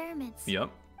my experiments. Yep.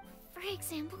 For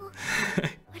example,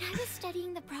 when I was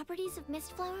studying the properties of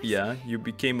mist flowers, Yeah, you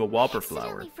became a whopper I flower.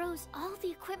 accidentally froze all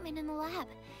the equipment in the lab.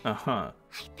 Uh-huh.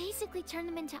 I basically turned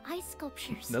them into ice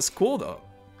sculptures. That's cool though.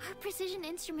 Our precision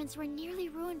instruments were nearly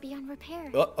ruined beyond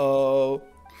repair. Uh-oh.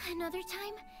 Another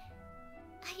time,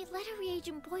 I let a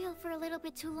reagent boil for a little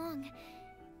bit too long,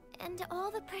 and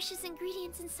all the precious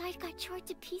ingredients inside got chored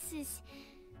to pieces.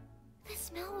 The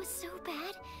smell was so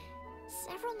bad,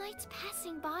 several nights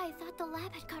passing by thought the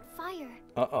lab had caught fire.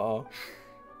 Uh-oh.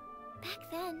 Back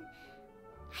then,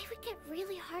 I would get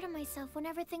really hard on myself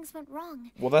whenever things went wrong.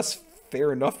 Well, that's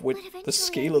fair enough with But the eventually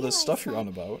scale I of the stuff you're on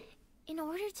realized about. In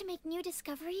order to make new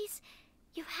discoveries,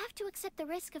 you have to accept the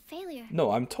risk of failure.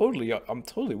 No, I'm totally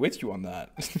with you on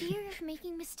that. Fear of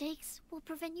making mistakes will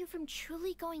prevent you from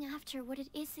truly going after what it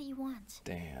is that you want.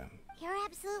 Damn. You're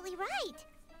absolutely right.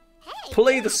 Hey,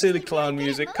 Play the silly clown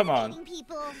music, come on.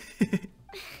 People.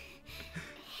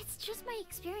 It's just my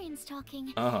experience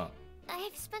talking. Uh-huh.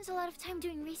 I've spent a lot of time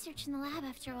doing research in the lab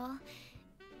after all.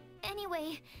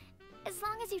 Anyway, as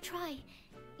long as you try,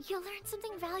 you'll learn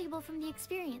something valuable from the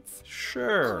experience.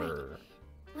 Sure. Alright.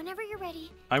 Whenever you're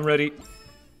ready. I'm ready.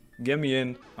 Get me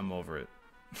in. I'm over it.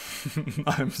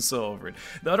 I'm so over it.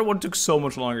 The other one took so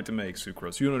much longer to make,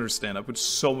 Sucrose. You don't understand. I put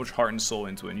so much heart and soul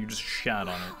into it, and you just shat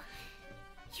on it.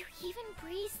 You even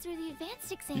breezed through the advanced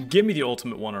exam. Give me the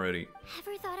ultimate one already.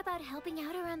 Ever thought about helping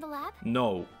out around the lab?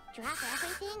 No. Drop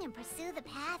everything and pursue the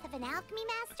path of an alchemy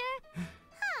master?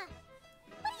 Huh.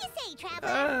 What do you say,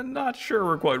 Traveler? Not sure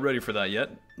we're quite ready for that yet,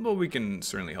 but we can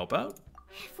certainly help out.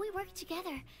 If we work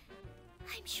together,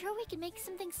 I'm sure we can make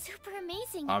something super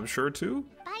amazing. I'm sure too.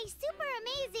 By super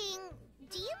amazing,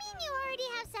 do you mean you already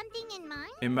have something in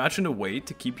mind? Imagine a way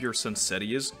to keep your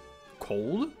Sunsettias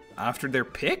cold after they're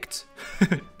picked?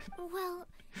 Well,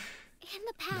 in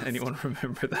the past, Anyone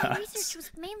remember my that? research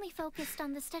was mainly focused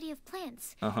on the study of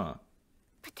plants. Uh-huh.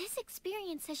 But this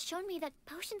experience has shown me that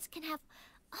potions can have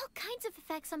all kinds of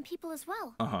effects on people as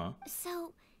well. Uh-huh.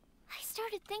 So, I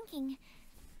started thinking,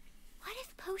 What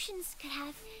if potions could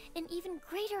have an even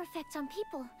greater effect on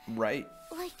people? Right.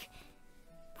 Like,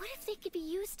 what if they could be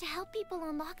used to help people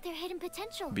unlock their hidden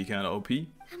potential? Be kind of OP.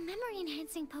 A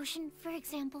memory-enhancing potion, for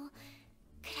example,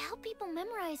 could help people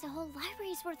memorize a whole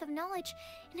library's worth of knowledge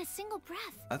in a single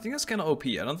breath. I think that's kind of OP.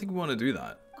 I don't think we want to do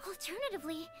that.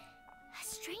 Alternatively, a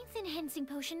strength-enhancing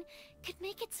potion could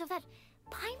make it so that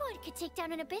Paimon could take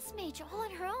down an Abyss Mage all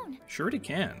on her own. Sure it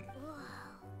can. Whoa.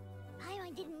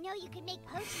 Paimon didn't know you could make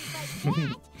potions like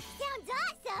that. Sounds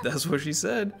awesome. That's what she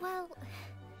said. Well,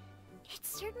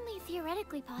 it's certainly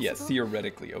theoretically possible. Yeah,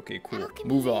 theoretically. Okay, cool. Alchemy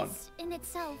Move on. is, in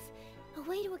itself, a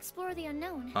way to explore the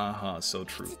unknown. So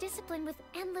true. It's a discipline with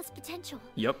endless potential.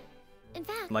 Yep. In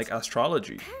fact, like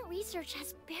astrology. Current research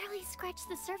has barely scratched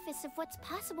the surface of what's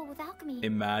possible with alchemy.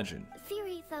 Imagine.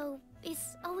 Theory, though,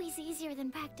 is always easier than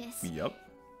practice. Yep.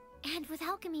 And with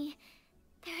alchemy,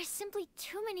 there are simply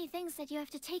too many things that you have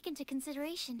to take into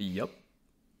consideration. Yep.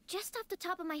 Just off the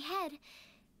top of my head,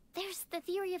 there's the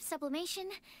theory of sublimation,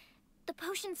 the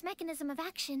potion's mechanism of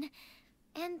action,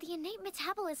 and the innate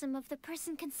metabolism of the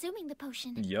person consuming the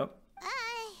potion. Yep.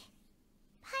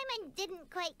 Paimon didn't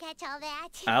quite catch all that.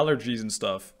 Allergies and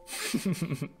stuff.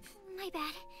 My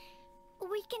bad.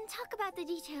 We can talk about the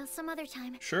details some other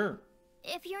time. Sure.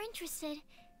 If you're interested,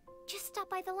 just stop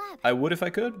by the lab. I would if I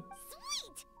could.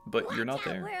 Sweet! But you're not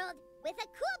there. World. With a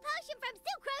cool potion from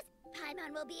Sucrose,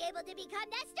 Paimon will be able to become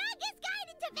the strongest guide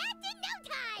in Teyvat in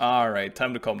no time! Alright,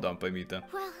 time to calm down, Paimita.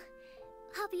 Well,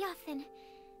 I'll be off then.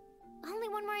 Only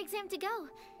one more exam to go.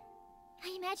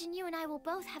 I imagine you and I will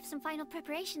both have some final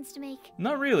preparations to make.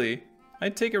 Not really.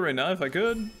 I'd take it right now if I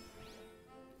could.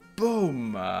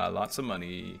 Boom! Lots of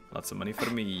money. Lots of money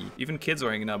for me. Even kids are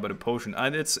hanging out about a potion.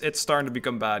 It's starting to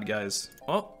become bad, guys.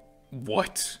 Oh,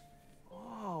 what?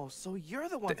 Oh, so you're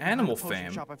the one the animal the potion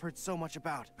fam shop I've heard so much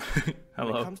about.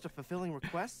 Hello. When it comes to fulfilling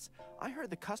requests, I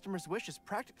heard the customer's wish is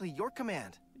practically your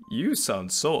command. You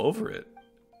sound so over it.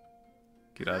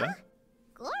 Kirara?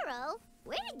 Goro?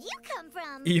 Where did you come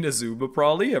from? Inazuma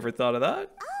probably. Ever thought of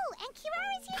that? Oh, and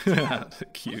Kirara's here too.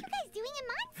 Cute. What are you guys doing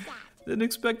in Mondstadt? Didn't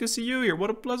expect to see you here. What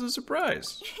a pleasant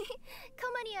surprise.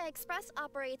 Komonia Express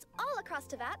operates all across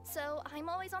Teyvat, so I'm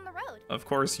always on the road. Of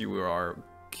course you are.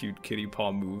 Cute kitty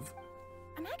paw move.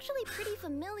 I'm actually pretty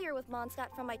familiar with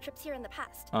Mondstadt from my trips here in the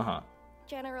past. Uh-huh.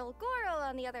 General Goro,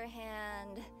 on the other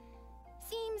hand,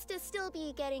 seems to still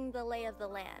be getting the lay of the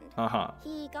land. Uh-huh.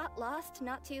 He got lost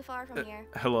not too far from here.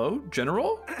 Hello,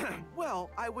 General?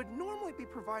 Well, I would normally be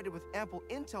provided with ample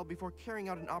intel before carrying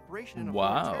out an operation in a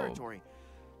foreign territory.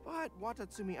 But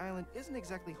Watatsumi Island isn't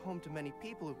exactly home to many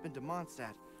people who've been to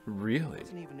Mondstadt. Really? I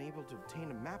wasn't even able to obtain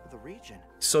a map of the region.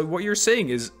 So what you're saying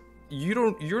is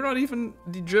you're not even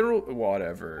the general,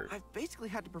 whatever. I've basically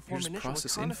had to perform initial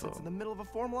reconnaissance in the middle of a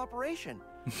formal operation.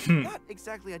 Not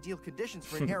exactly ideal conditions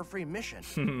for an error-free mission.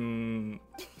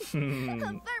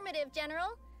 Affirmative,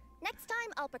 General. Next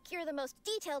time, I'll procure the most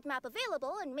detailed map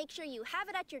available and make sure you have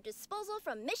it at your disposal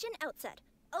from mission outset.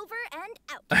 Over and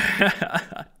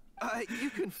out. You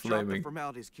can drop the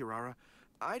formalities, Kirara.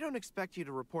 I don't expect you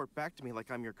to report back to me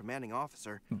like I'm your commanding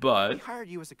officer. But I hired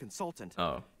you as a consultant.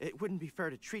 Oh. It wouldn't be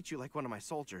fair to treat you like one of my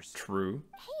soldiers. True.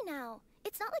 Hey now,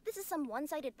 it's not like this is some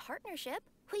one-sided partnership.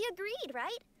 We agreed,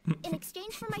 right? In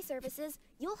exchange for my services,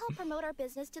 you'll help promote our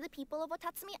business to the people of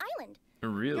Watatsumi Island.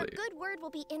 Really? Your good word will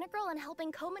be integral in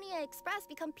helping Komonia Express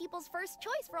become people's first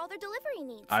choice for all their delivery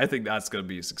needs. I think that's gonna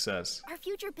be a success. Our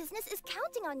future business is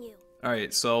counting on you.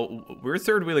 Alright, so we're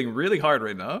third wheeling really hard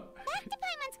right now. Back to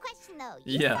Paimon's question though.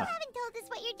 You still haven't told us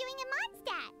what you're doing in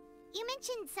Mondstadt. You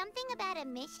mentioned something about a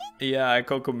mission? Yeah,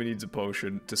 Kokomi needs a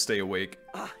potion to stay awake.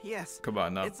 Yes. Come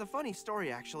on now. It's a funny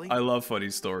story, actually. I love funny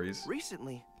stories.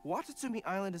 Recently, Watatsumi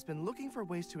Island has been looking for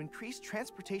ways to increase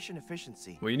transportation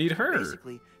efficiency. Well, you need her.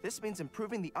 Basically, this means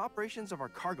improving the operations of our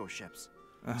cargo ships.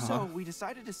 So we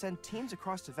decided to send teams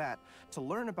across Teyvat to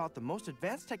learn about the most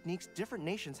advanced techniques different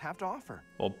nations have to offer.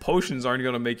 Well, potions aren't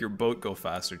going to make your boat go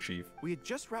faster, Chief. We had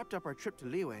just wrapped up our trip to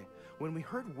Liyue when we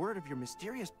heard word of your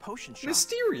mysterious potion shop.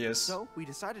 Mysterious? So we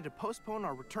decided to postpone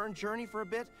our return journey for a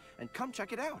bit and come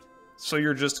check it out. So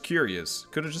you're just curious.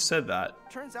 Could have just said that.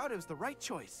 Turns out it was the right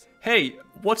choice. Hey,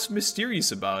 what's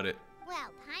mysterious about it?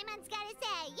 Well, Paimon's gotta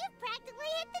say, you've practically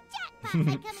hit the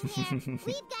jackpot by coming here.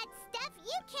 We've got stuff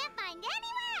you can't find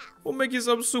anywhere else. We'll make you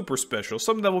something super special.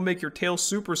 Something that will make your tail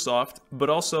super soft, but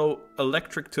also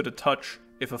electric to the touch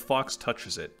if a fox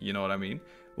touches it. You know what I mean?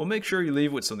 We'll make sure you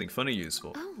leave with something funny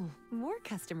useful. Oh, more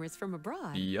customers from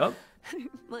abroad. Yup.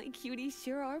 My cuties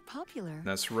sure are popular.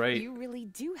 That's right. You really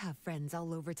do have friends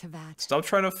all over Teyvat. Stop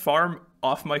trying to farm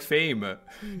off my fame.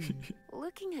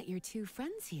 Looking at your two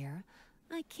friends here,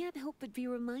 I can't help but be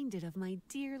reminded of my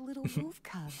dear little wolf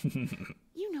cub.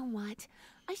 You know what?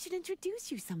 I should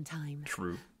introduce you sometime.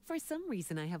 True. For some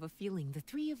reason, I have a feeling the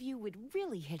three of you would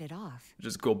really hit it off.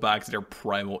 Just go back to their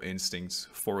primal instincts.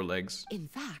 4 legs. In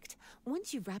fact,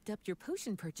 once you've wrapped up your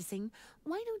potion purchasing,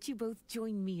 why don't you both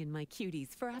join me and my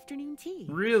cuties for afternoon tea?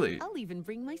 Really? I'll even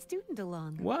bring my student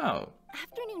along. Wow.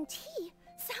 Afternoon tea?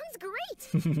 Sounds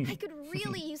great! I could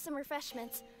really use some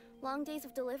refreshments. Long days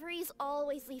of deliveries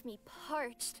always leave me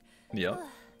parched. Yep.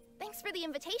 Thanks for the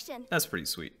invitation. That's pretty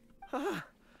sweet.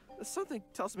 Something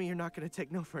tells me you're not going to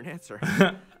take no for an answer.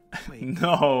 Wait,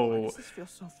 no. Why does this feel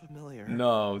so familiar?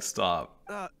 No, stop.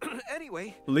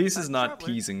 Anyway. Lisa's not Traveler,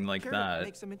 teasing like care to that.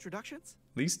 make some introductions?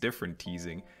 Least different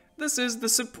teasing. This is the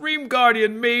Supreme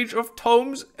Guardian Mage of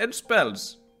Tomes and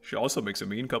Spells. She also makes a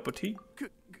mean cup of tea.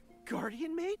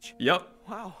 Guardian Mage? Yep.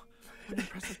 Wow, what an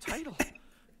impressive title.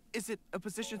 Is it a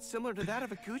position similar to that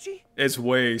of a Guji? It's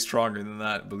way stronger than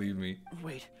that, believe me.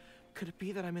 Wait, could it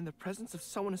be that I'm in the presence of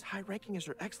someone as high-ranking as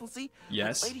Your Excellency?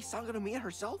 Yes. Like Lady Sangonomiya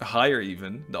herself? Higher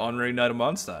even. The honorary knight of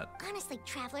Mondstadt. Honestly,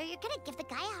 Traveler, you're gonna give the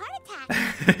guy a heart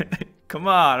attack. Come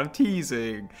on, I'm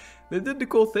teasing. They did the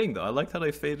cool thing though. I liked how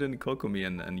they faded in Kokomi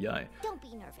and Yai. Don't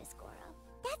be nervous, Goro.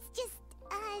 That's just,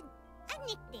 a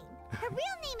nickname. Her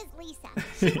real name is Lisa.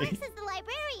 She works as the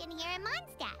librarian here in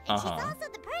Mondstadt, and she's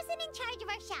also the person in charge of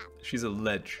our shop. She's a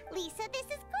ledge. Lisa, this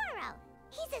is Goro.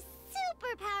 He's a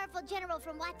super powerful general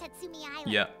from Watatsumi Island.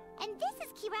 Yeah. And this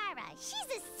is Kirara.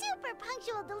 She's a super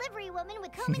punctual delivery woman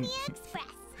with Komania Express.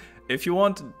 If you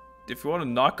want to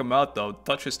knock him out though,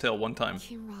 touch his tail one time.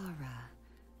 Kirara.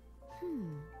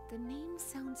 The name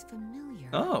sounds familiar.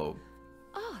 Oh.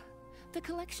 Ah, the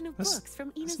collection of books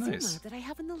from Inazuma nice. that I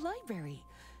have in the library.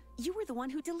 You were the one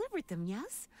who delivered them,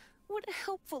 yes? What a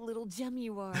helpful little gem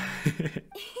you are.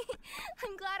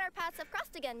 I'm glad our paths have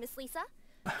crossed again, Miss Lisa.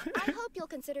 I hope you'll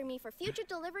consider me for future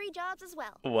delivery jobs as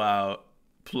well. Wow.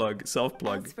 Plug.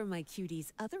 Self-plug. As for my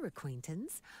cutie's other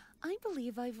acquaintance, I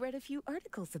believe I've read a few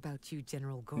articles about you,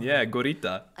 General Goro. Yeah,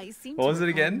 Gorita. I seem what to was it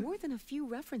recall again? more than a few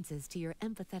references to your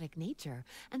empathetic nature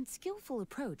and skillful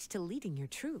approach to leading your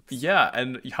troops. Yeah,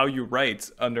 and how you write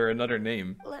under another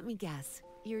name. Let me guess.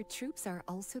 Your troops are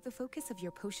also the focus of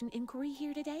your potion inquiry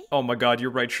here today? Oh my god,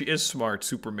 you're right. She is smart,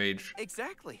 super mage.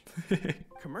 Exactly.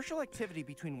 Commercial activity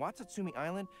between Watatsumi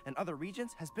Island and other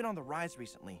regions has been on the rise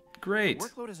recently. Great. The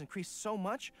workload has increased so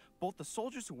much, both the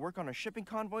soldiers who work on our shipping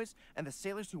convoys and the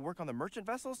sailors who work on the merchant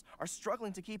vessels are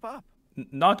struggling to keep up.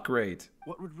 Not great.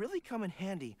 What would really come in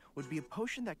handy would be a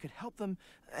potion that could help them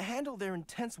handle their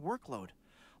intense workload.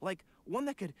 Like one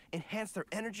that could enhance their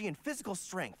energy and physical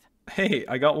strength. Hey,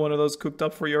 I got one of those cooked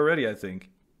up for you already, I think.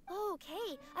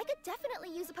 Okay, I could definitely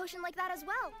use a potion like that as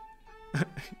well.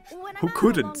 When Who I'm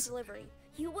couldn't? on a long delivery,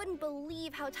 you wouldn't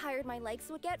believe how tired my legs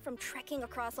would get from trekking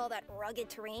across all that rugged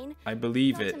terrain. I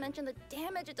believe Not it. to mention the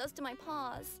damage it does to my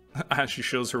paws. As she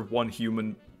shows her one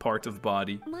human part of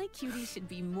body. My cutie should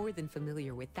be more than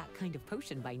familiar with that kind of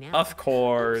potion by now. Of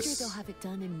course. I'm sure they'll have it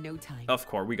done in no time. Of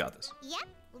course, we got this. Yep,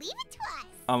 leave it to us.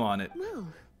 I'm on it. Well,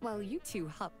 while you two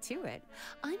hop to it,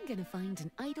 I'm gonna find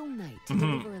an idle knight to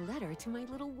deliver a letter to my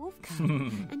little wolf cub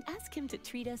and ask him to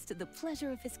treat us to the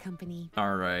pleasure of his company.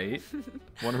 Alright.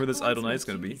 Wonder who this idle knight's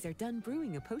gonna be. Once my cuties are done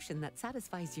brewing a potion that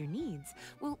satisfies your needs,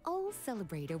 we'll all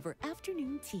celebrate over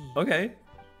afternoon tea. Okay.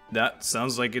 That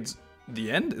sounds like it's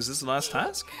the end. Is this the last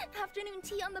task? Afternoon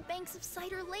tea on the banks of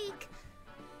Cider Lake.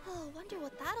 Oh, wonder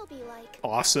what that'll be like.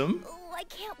 Awesome. Oh, I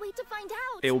can't wait to find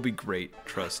out. It will be great,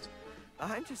 trust.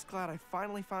 I'm just glad I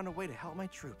finally found a way to help my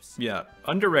troops. Yeah,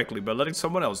 indirectly, by letting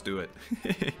someone else do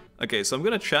it. Okay, so I'm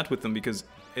gonna chat with him because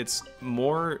it's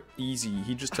more easy.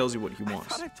 He just tells you what he wants. I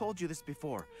thought I've told you this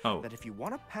before. Oh. That if you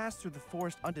want to pass through the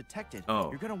forest undetected, Oh.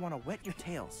 you're gonna want to wet your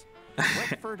tails.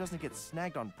 Wet fur doesn't get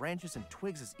snagged on branches and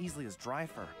twigs as easily as dry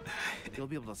fur. You'll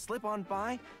be able to slip on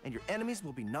by, and your enemies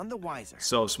will be none the wiser.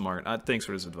 So smart. Thanks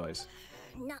for this advice.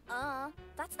 Nuh-uh.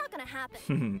 That's not gonna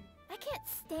happen. I can't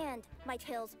stand my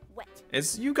tails wet.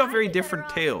 You got very I'd be different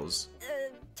better off, tails.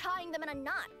 tying them in a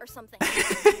knot or something.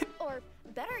 Or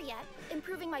better yet,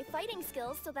 improving my fighting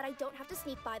skills so that I don't have to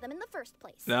sneak by them in the first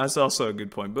place. That's also a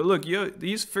good point. But look,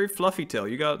 these very fluffy tail.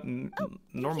 You got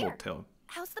normal here. tail.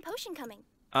 How's the potion coming?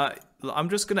 I'm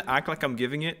just gonna act like I'm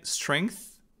giving it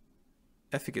strength,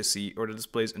 efficacy, or the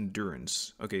display's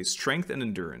endurance. Okay, strength and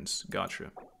endurance.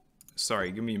 Gotcha.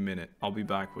 Sorry, give me a minute. I'll be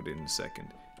back within a second.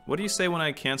 What do you say when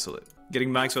I cancel it?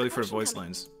 Getting max value for the voice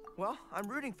lines. Well, I'm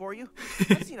rooting for you.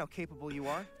 I've seen how capable you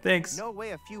are. Thanks. No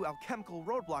way a few alchemical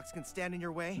roadblocks can stand in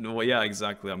your way. No, well, yeah,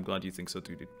 exactly. I'm glad you think so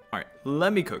too, dude. Alright,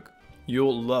 let me cook.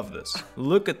 You'll love this.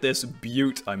 Look at this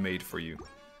beaut I made for you.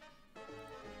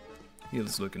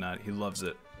 He's looking at it. He loves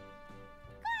it.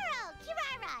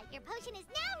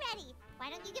 Why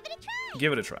don't you give it a try?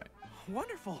 Give it a try.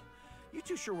 Wonderful. You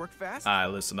two sure work fast.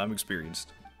 Listen, I'm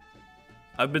experienced.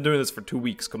 I've been doing this for 2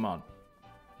 weeks. Come on.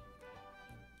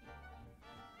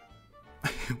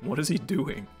 What is he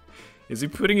doing? Is he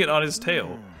putting it on his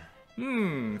tail?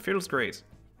 Feels great.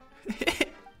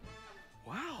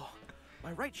 Wow.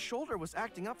 My right shoulder was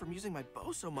acting up from using my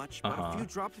bow so much, but a few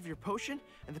drops of your potion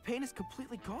and the pain is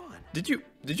completely gone. Did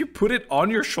you put it on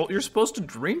your shoulder? You're supposed to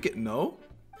drink it, no?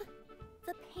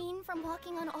 The pain from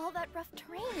walking on all that rough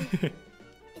terrain.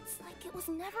 It's like it was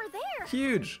never there.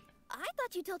 Huge. I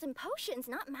thought you dealt in potions,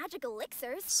 not magic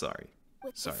elixirs. Sorry.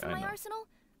 With Sorry, this in my arsenal,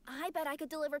 I bet I could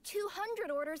deliver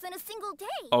 200 orders in a single day.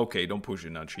 Okay, don't push it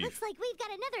now, Chief. Looks like we've got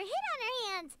another hit on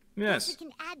our hands. Yes. Guess we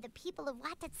can add the people of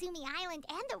Watatsumi Island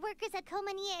and the workers at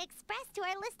Komaniya Express to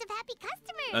our list of happy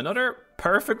customers. Another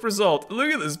perfect result.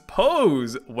 Look at this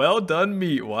pose. Well done,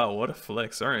 me. Wow, what a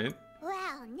flex. All right.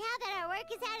 Well, now that our work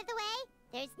is out of the way,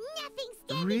 there's nothing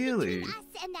standing between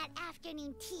us and that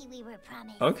afternoon tea we were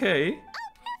promised. Okay. Oh,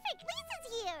 perfect.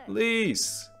 Lisa's here.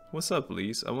 Lise. What's up,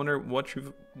 Lise? I wonder what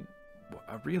you've...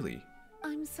 really?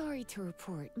 I'm sorry to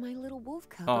report, my little wolf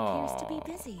cub appears to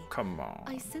be busy. Come on.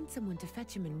 I sent someone to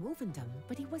fetch him in Wolvendom,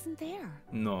 but he wasn't there.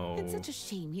 No. It's such a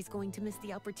shame he's going to miss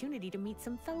the opportunity to meet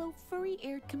some fellow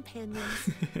furry-haired companions.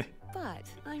 But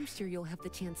I'm sure you'll have the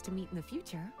chance to meet in the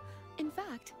future. In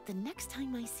fact, the next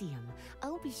time I see him,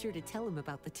 I'll be sure to tell him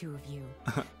about the two of you.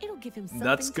 It'll give him something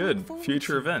That's to look good. forward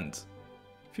Future to. event.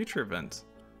 Future event.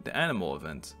 The animal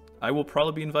event. I will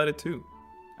probably be invited too,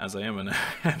 as I am an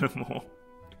animal.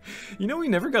 You know, we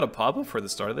never got a pop-up for the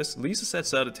start of this. Lisa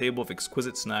sets out a table of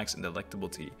exquisite snacks and delectable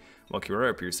tea. While Kirara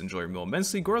appears to enjoy her meal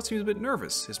immensely, Goro seems a bit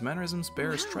nervous. His mannerisms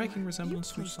bear a striking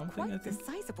resemblance to something, I think.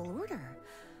 Quite the sizable order.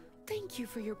 Thank you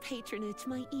for your patronage,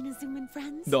 my Inazuman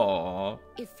friends. Aww.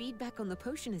 If feedback on the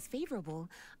potion is favorable,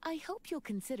 I hope you'll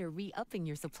consider re-upping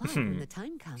your supply when the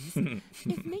time comes.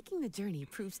 If making the journey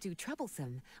proves too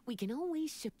troublesome, we can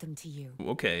always ship them to you.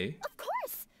 Okay. Of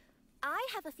course! I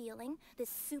have a feeling this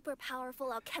super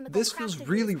powerful alchemical This feels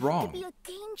really wrong. could be a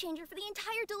game changer for the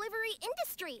entire delivery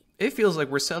industry. It feels like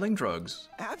we're selling drugs.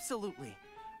 Absolutely.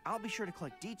 I'll be sure to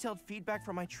collect detailed feedback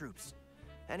from my troops.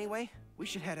 Anyway, we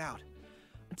should head out.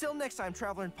 Until next time,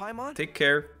 Traveler in Paimon. Take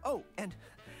care. Oh, and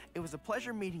it was a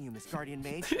pleasure meeting you, Miss Guardian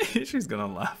Mage. She's gonna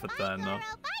laugh at that, no?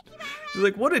 She's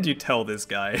like, what did you tell this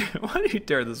guy? Why did you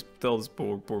tell this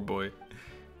poor boy?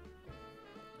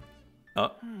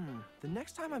 The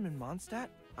next time I'm in Mondstadt,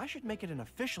 I should make it an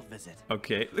official visit.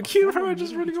 Okay, the Kirara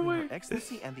just running away. Her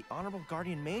Excellency and the Honorable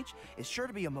Guardian Mage is sure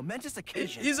to be a momentous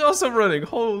occasion. He's also running.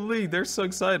 Holy, they're so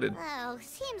excited. Oh,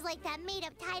 seems like that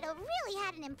made-up title really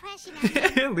had an impression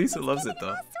on me. Lisa loves it though.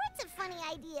 All sorts of funny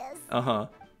ideas.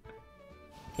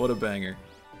 What a banger.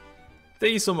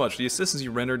 Thank you so much. The assistance you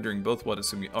rendered during both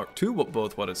Watatsumi, or to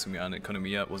both Watatsumi and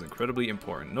Ekonomiya was incredibly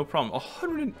important. No problem.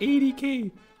 180k.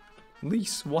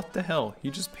 Lise, what the hell? He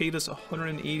just paid us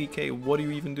 180k. What do you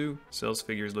even do? Sales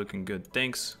figures looking good.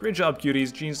 Thanks. Great job,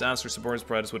 cuties. Gene's answer supports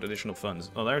provide us with additional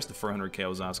funds. Oh, there's the 400k I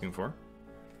was asking for.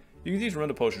 You continue to run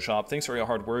the potion shop. Thanks for your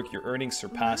hard work. Your earnings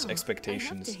surpass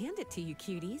expectations. I'd love to hand it to you,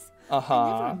 cuties. I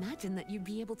never imagined that you'd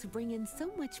be able to bring in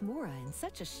so much Mora in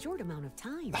such a short amount of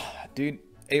time. Dude,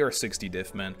 AR60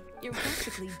 diff, man. You're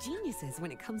practically geniuses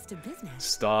when it comes to business.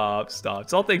 Stop.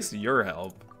 It's all thanks to your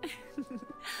help.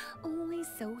 Always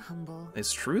so humble.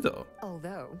 It's true, though.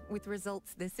 Although, with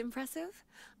results this impressive,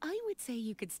 I would say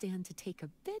you could stand to take a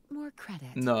bit more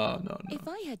credit. No. If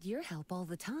I had your help all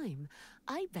the time,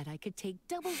 I bet I could take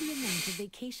double the amount of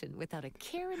vacation without a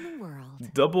care in the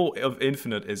world. Double of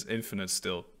infinite is infinite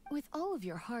still. With all of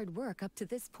your hard work up to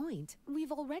this point,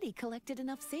 we've already collected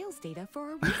enough sales data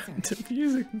for our research. The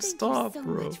music can stop, Thank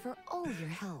you so much for all your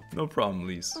help. No problem,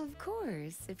 Lise. Of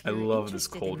course, if I you're love this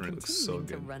interested cauldron. in It looks so continuing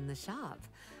good. to run the shop,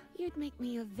 you'd make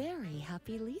me a very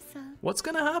happy Lisa. What's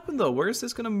gonna happen though? Where is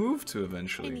this gonna move to In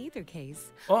eventually? either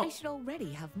case, Oh. I should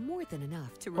already have more than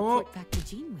enough to report back to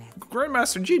Gene with.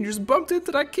 Grandmaster Gene, you just bumped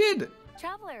into that kid.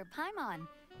 Traveler, Paimon.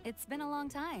 It's been a long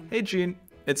time. Hey Gene,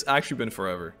 it's actually been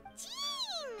forever.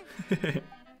 Gene!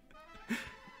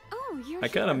 Oh, you're I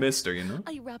kind of here. missed her, you know?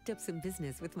 I wrapped up some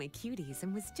business with my cuties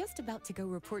and was just about to go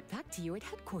report back to you at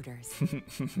headquarters.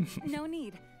 No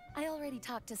need. I already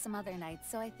talked to some other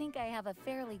knights, so I think I have a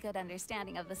fairly good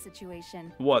understanding of the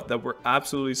situation. What, that we're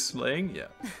absolutely slaying? Yeah.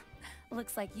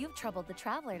 Looks like you've troubled the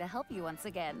Traveler to help you once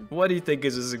again. What do you think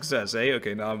is a success, eh?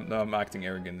 Okay, now I'm acting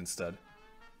arrogant instead.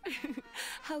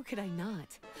 How could I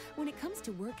not? When it comes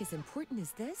to work as important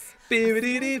as this,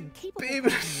 Beep-a-dee-dee, a smart and capable beep-a-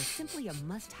 partner is simply a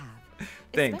must-have.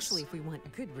 Thanks. Especially if we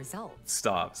want good results.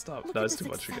 Stop. Look That's at the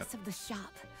too much again. success of the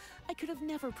shop. I could have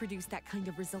never produced that kind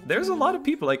of result. There's a lot of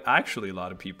people, like actually a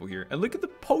lot of people here. And look at the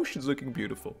potions looking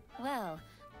beautiful. Well,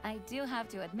 I do have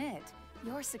to admit,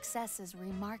 your success is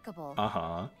remarkable.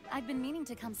 I've been meaning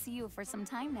to come see you for some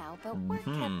time now, but work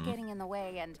kept getting in the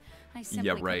way and I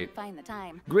simply couldn't find the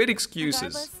time. Great excuses.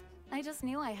 Regardless, I just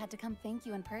knew I had to come thank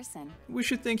you in person. We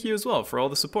should thank you as well for all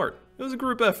the support. It was a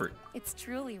group effort. It's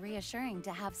truly reassuring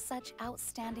to have such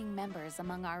outstanding members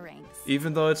among our ranks.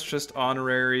 Even though it's just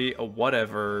honorary,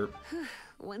 whatever.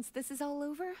 Once this is all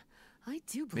over, I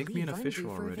do believe Make me an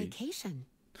official I'm due for already. a vacation.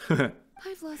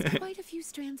 I've lost quite a few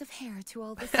strands of hair to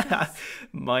all this stress.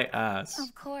 My ass.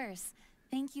 Of course.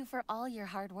 Thank you for all your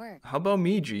hard work. How about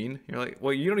me, Jean? You're like,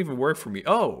 well, you don't even work for me.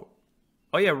 Oh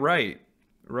yeah, right.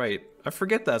 I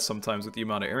forget that sometimes with the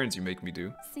amount of errands you make me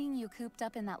do. Seeing you cooped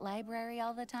up in that library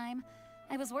all the time,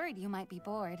 I was worried you might be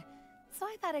bored. So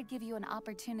I thought I'd give you an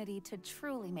opportunity to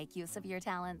truly make use of your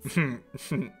talents.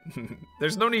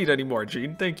 There's no need anymore,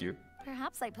 Jean. Thank you.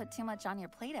 Perhaps I put too much on your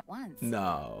plate at once.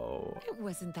 No. It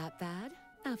wasn't that bad.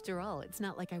 After all, it's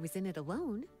not like I was in it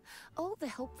alone. All the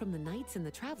help from the Knights and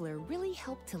the Traveler really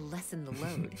helped to lessen the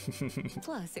load.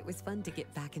 Plus, it was fun to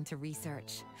get back into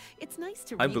research. It's nice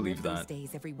to relive those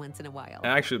days every once in a while. I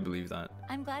actually believe that.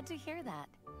 I'm glad to hear that.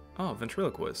 Oh,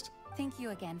 ventriloquist. Thank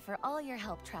you again for all your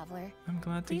help, Traveler. I'm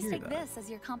glad to hear that. Please take this as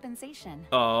your compensation.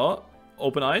 Oh,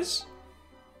 open eyes?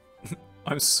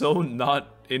 I'm so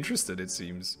not interested, it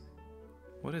seems.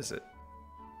 What is it?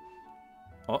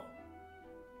 Oh.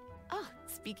 Ah,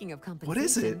 speaking of compensation, what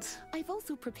is it? I've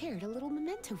also prepared a little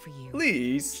memento for you.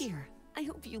 Please. Here, I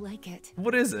hope you like it.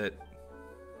 What is it?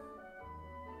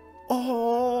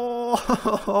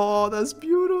 Oh, that's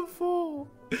beautiful.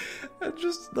 And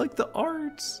just like the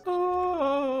arts.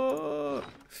 Oh.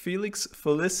 Felix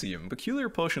Felicium, peculiar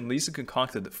potion Lisa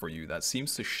concocted for you that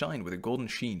seems to shine with a golden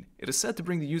sheen. It is said to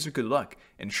bring the user good luck,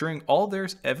 ensuring all their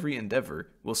every endeavor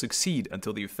will succeed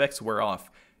until the effects wear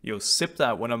off. Yo, sip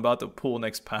that when I'm about to pull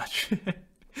next patch.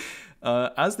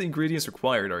 As the ingredients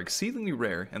required are exceedingly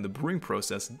rare and the brewing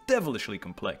process devilishly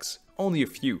complex, only a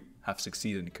few have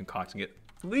succeeded in concocting it.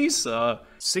 Lisa!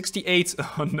 68!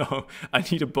 Oh no, I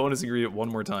need a bonus ingredient one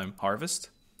more time. Harvest?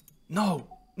 No!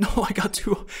 No, I got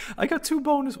two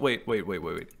bonus. Wait.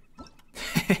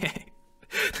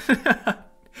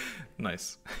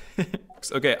 Nice.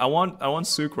 Okay, I want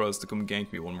Sucrose to come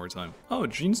gank me one more time. Oh,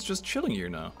 Jean's just chilling here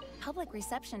now. Public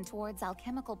reception towards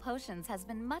alchemical potions has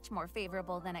been much more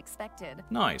favorable than expected.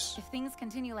 Nice. If things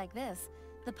continue like this,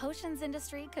 the potions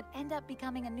industry could end up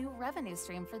becoming a new revenue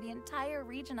stream for the entire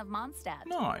region of Mondstadt.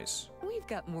 Nice. We've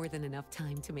got more than enough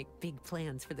time to make big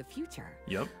plans for the future.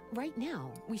 Yep. Right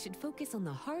now, we should focus on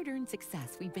the hard-earned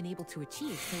success we've been able to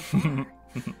achieve so far.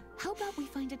 How about we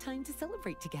find a time to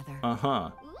celebrate together? Ooh, a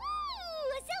celebration.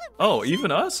 Oh,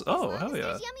 even us? Oh, as long hell as yeah.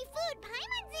 there's yummy food,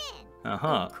 Paimon's in.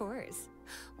 Of course.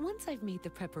 Once I've made the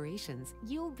preparations,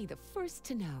 you'll be the first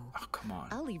to know. Oh, come on.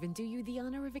 I'll even do you the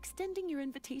honor of extending your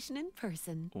invitation in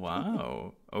person.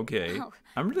 Wow. Okay. Oh,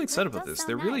 I'm really excited about this.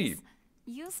 They're really... Nice.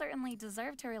 You certainly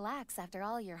deserve to relax after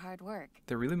all your hard work.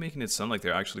 They're really making it sound like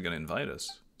they're actually going to invite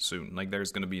us soon. Like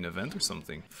there's going to be an event or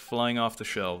something. Flying off the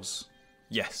shelves.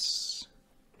 Yes.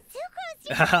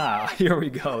 Haha, here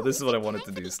we go. This is what I wanted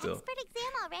to do still. Expert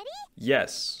exam already?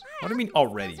 Yes. What do you mean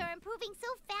already? Skills are improving so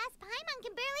fast, Paimon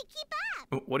can barely keep up.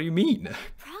 What do you mean?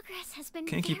 Progress has been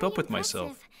Can't keep very up with impressive.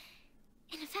 myself.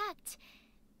 In fact,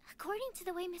 according to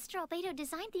the way Mr. Albedo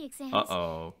designed the exams,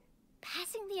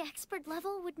 passing the expert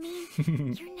level would mean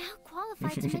you're now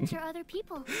qualified to mentor other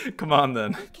people. Come on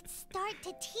then. We could start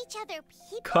to teach other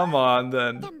people. Come on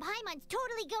then. Then Paimon's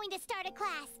totally going to start a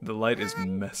class. The light is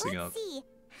messing up. Let's see.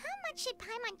 How much should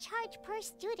Paimon charge per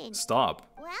student? Stop.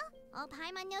 Well, all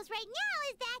Paimon knows right now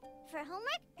is that for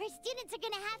homework, her students are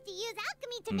gonna have to use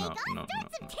alchemy to make all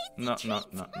sorts of tasty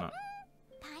treats. No.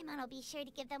 Paimon will be sure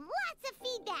to give them lots of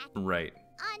feedback. Right.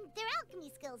 On their alchemy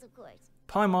skills, of course.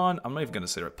 Paimon, I'm not even gonna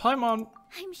say it. Paimon.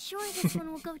 I'm sure this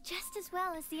one will go just as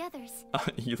well as the others.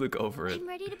 You look over it. I'm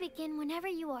ready to begin whenever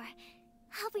you are.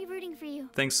 I'll be rooting for you.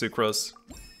 Thanks, Sucrose.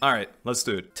 Alright, let's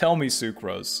do it. Tell me,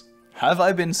 Sucrose. Have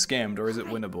I been scammed or is it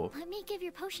winnable? Let me give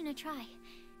your potion a try.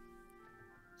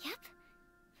 Yep.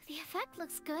 The effect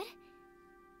looks good.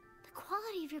 The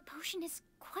quality of your potion is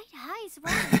quite high as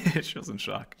well. She was in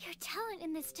shock. Your talent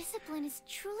in this discipline is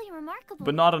truly remarkable.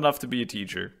 But not enough to be a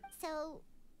teacher. So,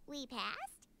 we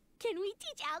passed? Can we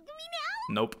teach alchemy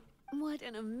now? Nope. What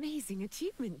an amazing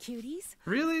achievement, cuties.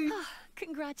 Really?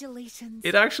 Congratulations.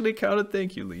 It actually counted,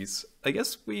 thank you, Lise. I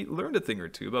guess we learned a thing or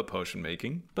two about potion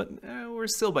making, but we're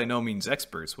still by no means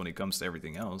experts when it comes to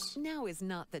everything else. Now is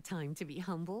not the time to be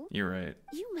humble. You're right.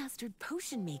 You mastered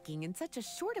potion making in such a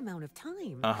short amount of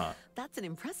time. That's an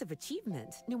impressive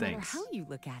achievement, no matter how you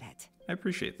look at it. I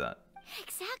appreciate that.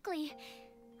 Exactly.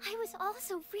 I was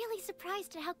also really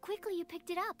surprised at how quickly you picked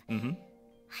it up.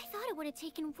 I thought it would have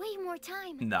taken way more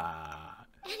time. Nah.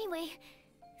 Anyway,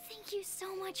 thank you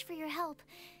so much for your help.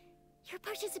 Your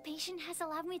participation has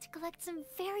allowed me to collect some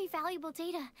very valuable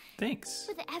data. Thanks.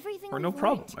 With everything or no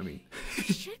problem, I mean. we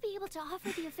should be able to offer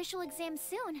the official exam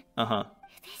soon.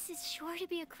 This is sure to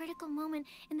be a critical moment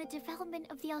in the development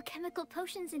of the alchemical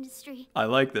potions industry. I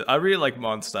like that. I really like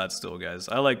Mondstadt still, guys.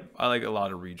 I like a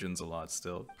lot of regions a lot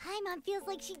still. Paimon feels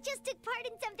like she just took part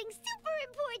in something super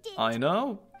important. I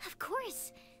know. Of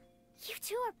course. You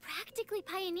two are practically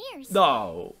pioneers.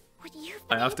 No.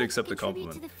 I have to accept the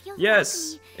compliment.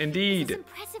 Yes, indeed. It's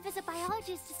impressive as a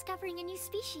biologist discovering a new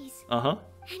species.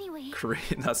 Anyway,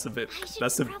 great. That's a bit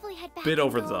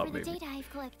over the top, maybe. Data I've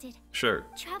collected. Sure.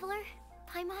 Traveler,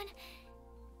 Paimon,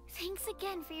 thanks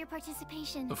again for your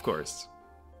participation. Of course.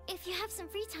 If you have some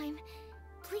free time,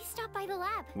 please stop by the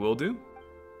lab. Will do.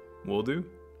 Will do.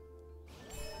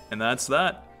 And that's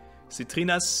that.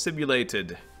 Citrinas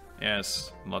simulated.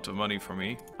 Yes, a lot of money for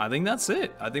me. I think that's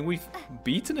it. I think we've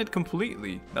beaten it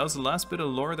completely. That was the last bit of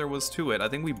lore there was to it. I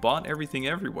think we bought everything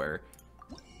everywhere.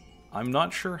 I'm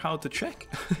not sure how to check,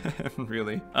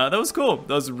 really. That was cool.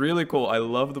 That was really cool. I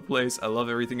love the place. I love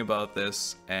everything about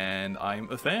this, and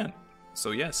I'm a fan.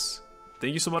 So yes,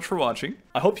 thank you so much for watching.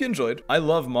 I hope you enjoyed. I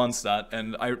love Mondstadt,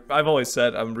 and I've always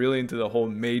said I'm really into the whole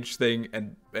mage thing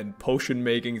and potion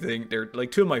making thing. They're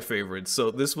like two of my favorites,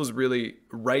 so this was really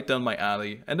right down my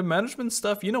alley. And the management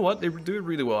stuff, you know what? They do it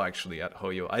really well actually at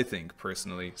Hoyo, I think,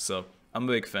 personally. So I'm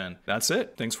a big fan. That's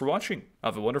it. Thanks for watching.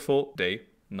 Have a wonderful day,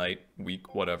 night,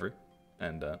 week, whatever.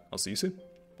 And I'll see you soon.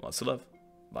 Lots of love.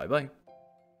 Bye-bye.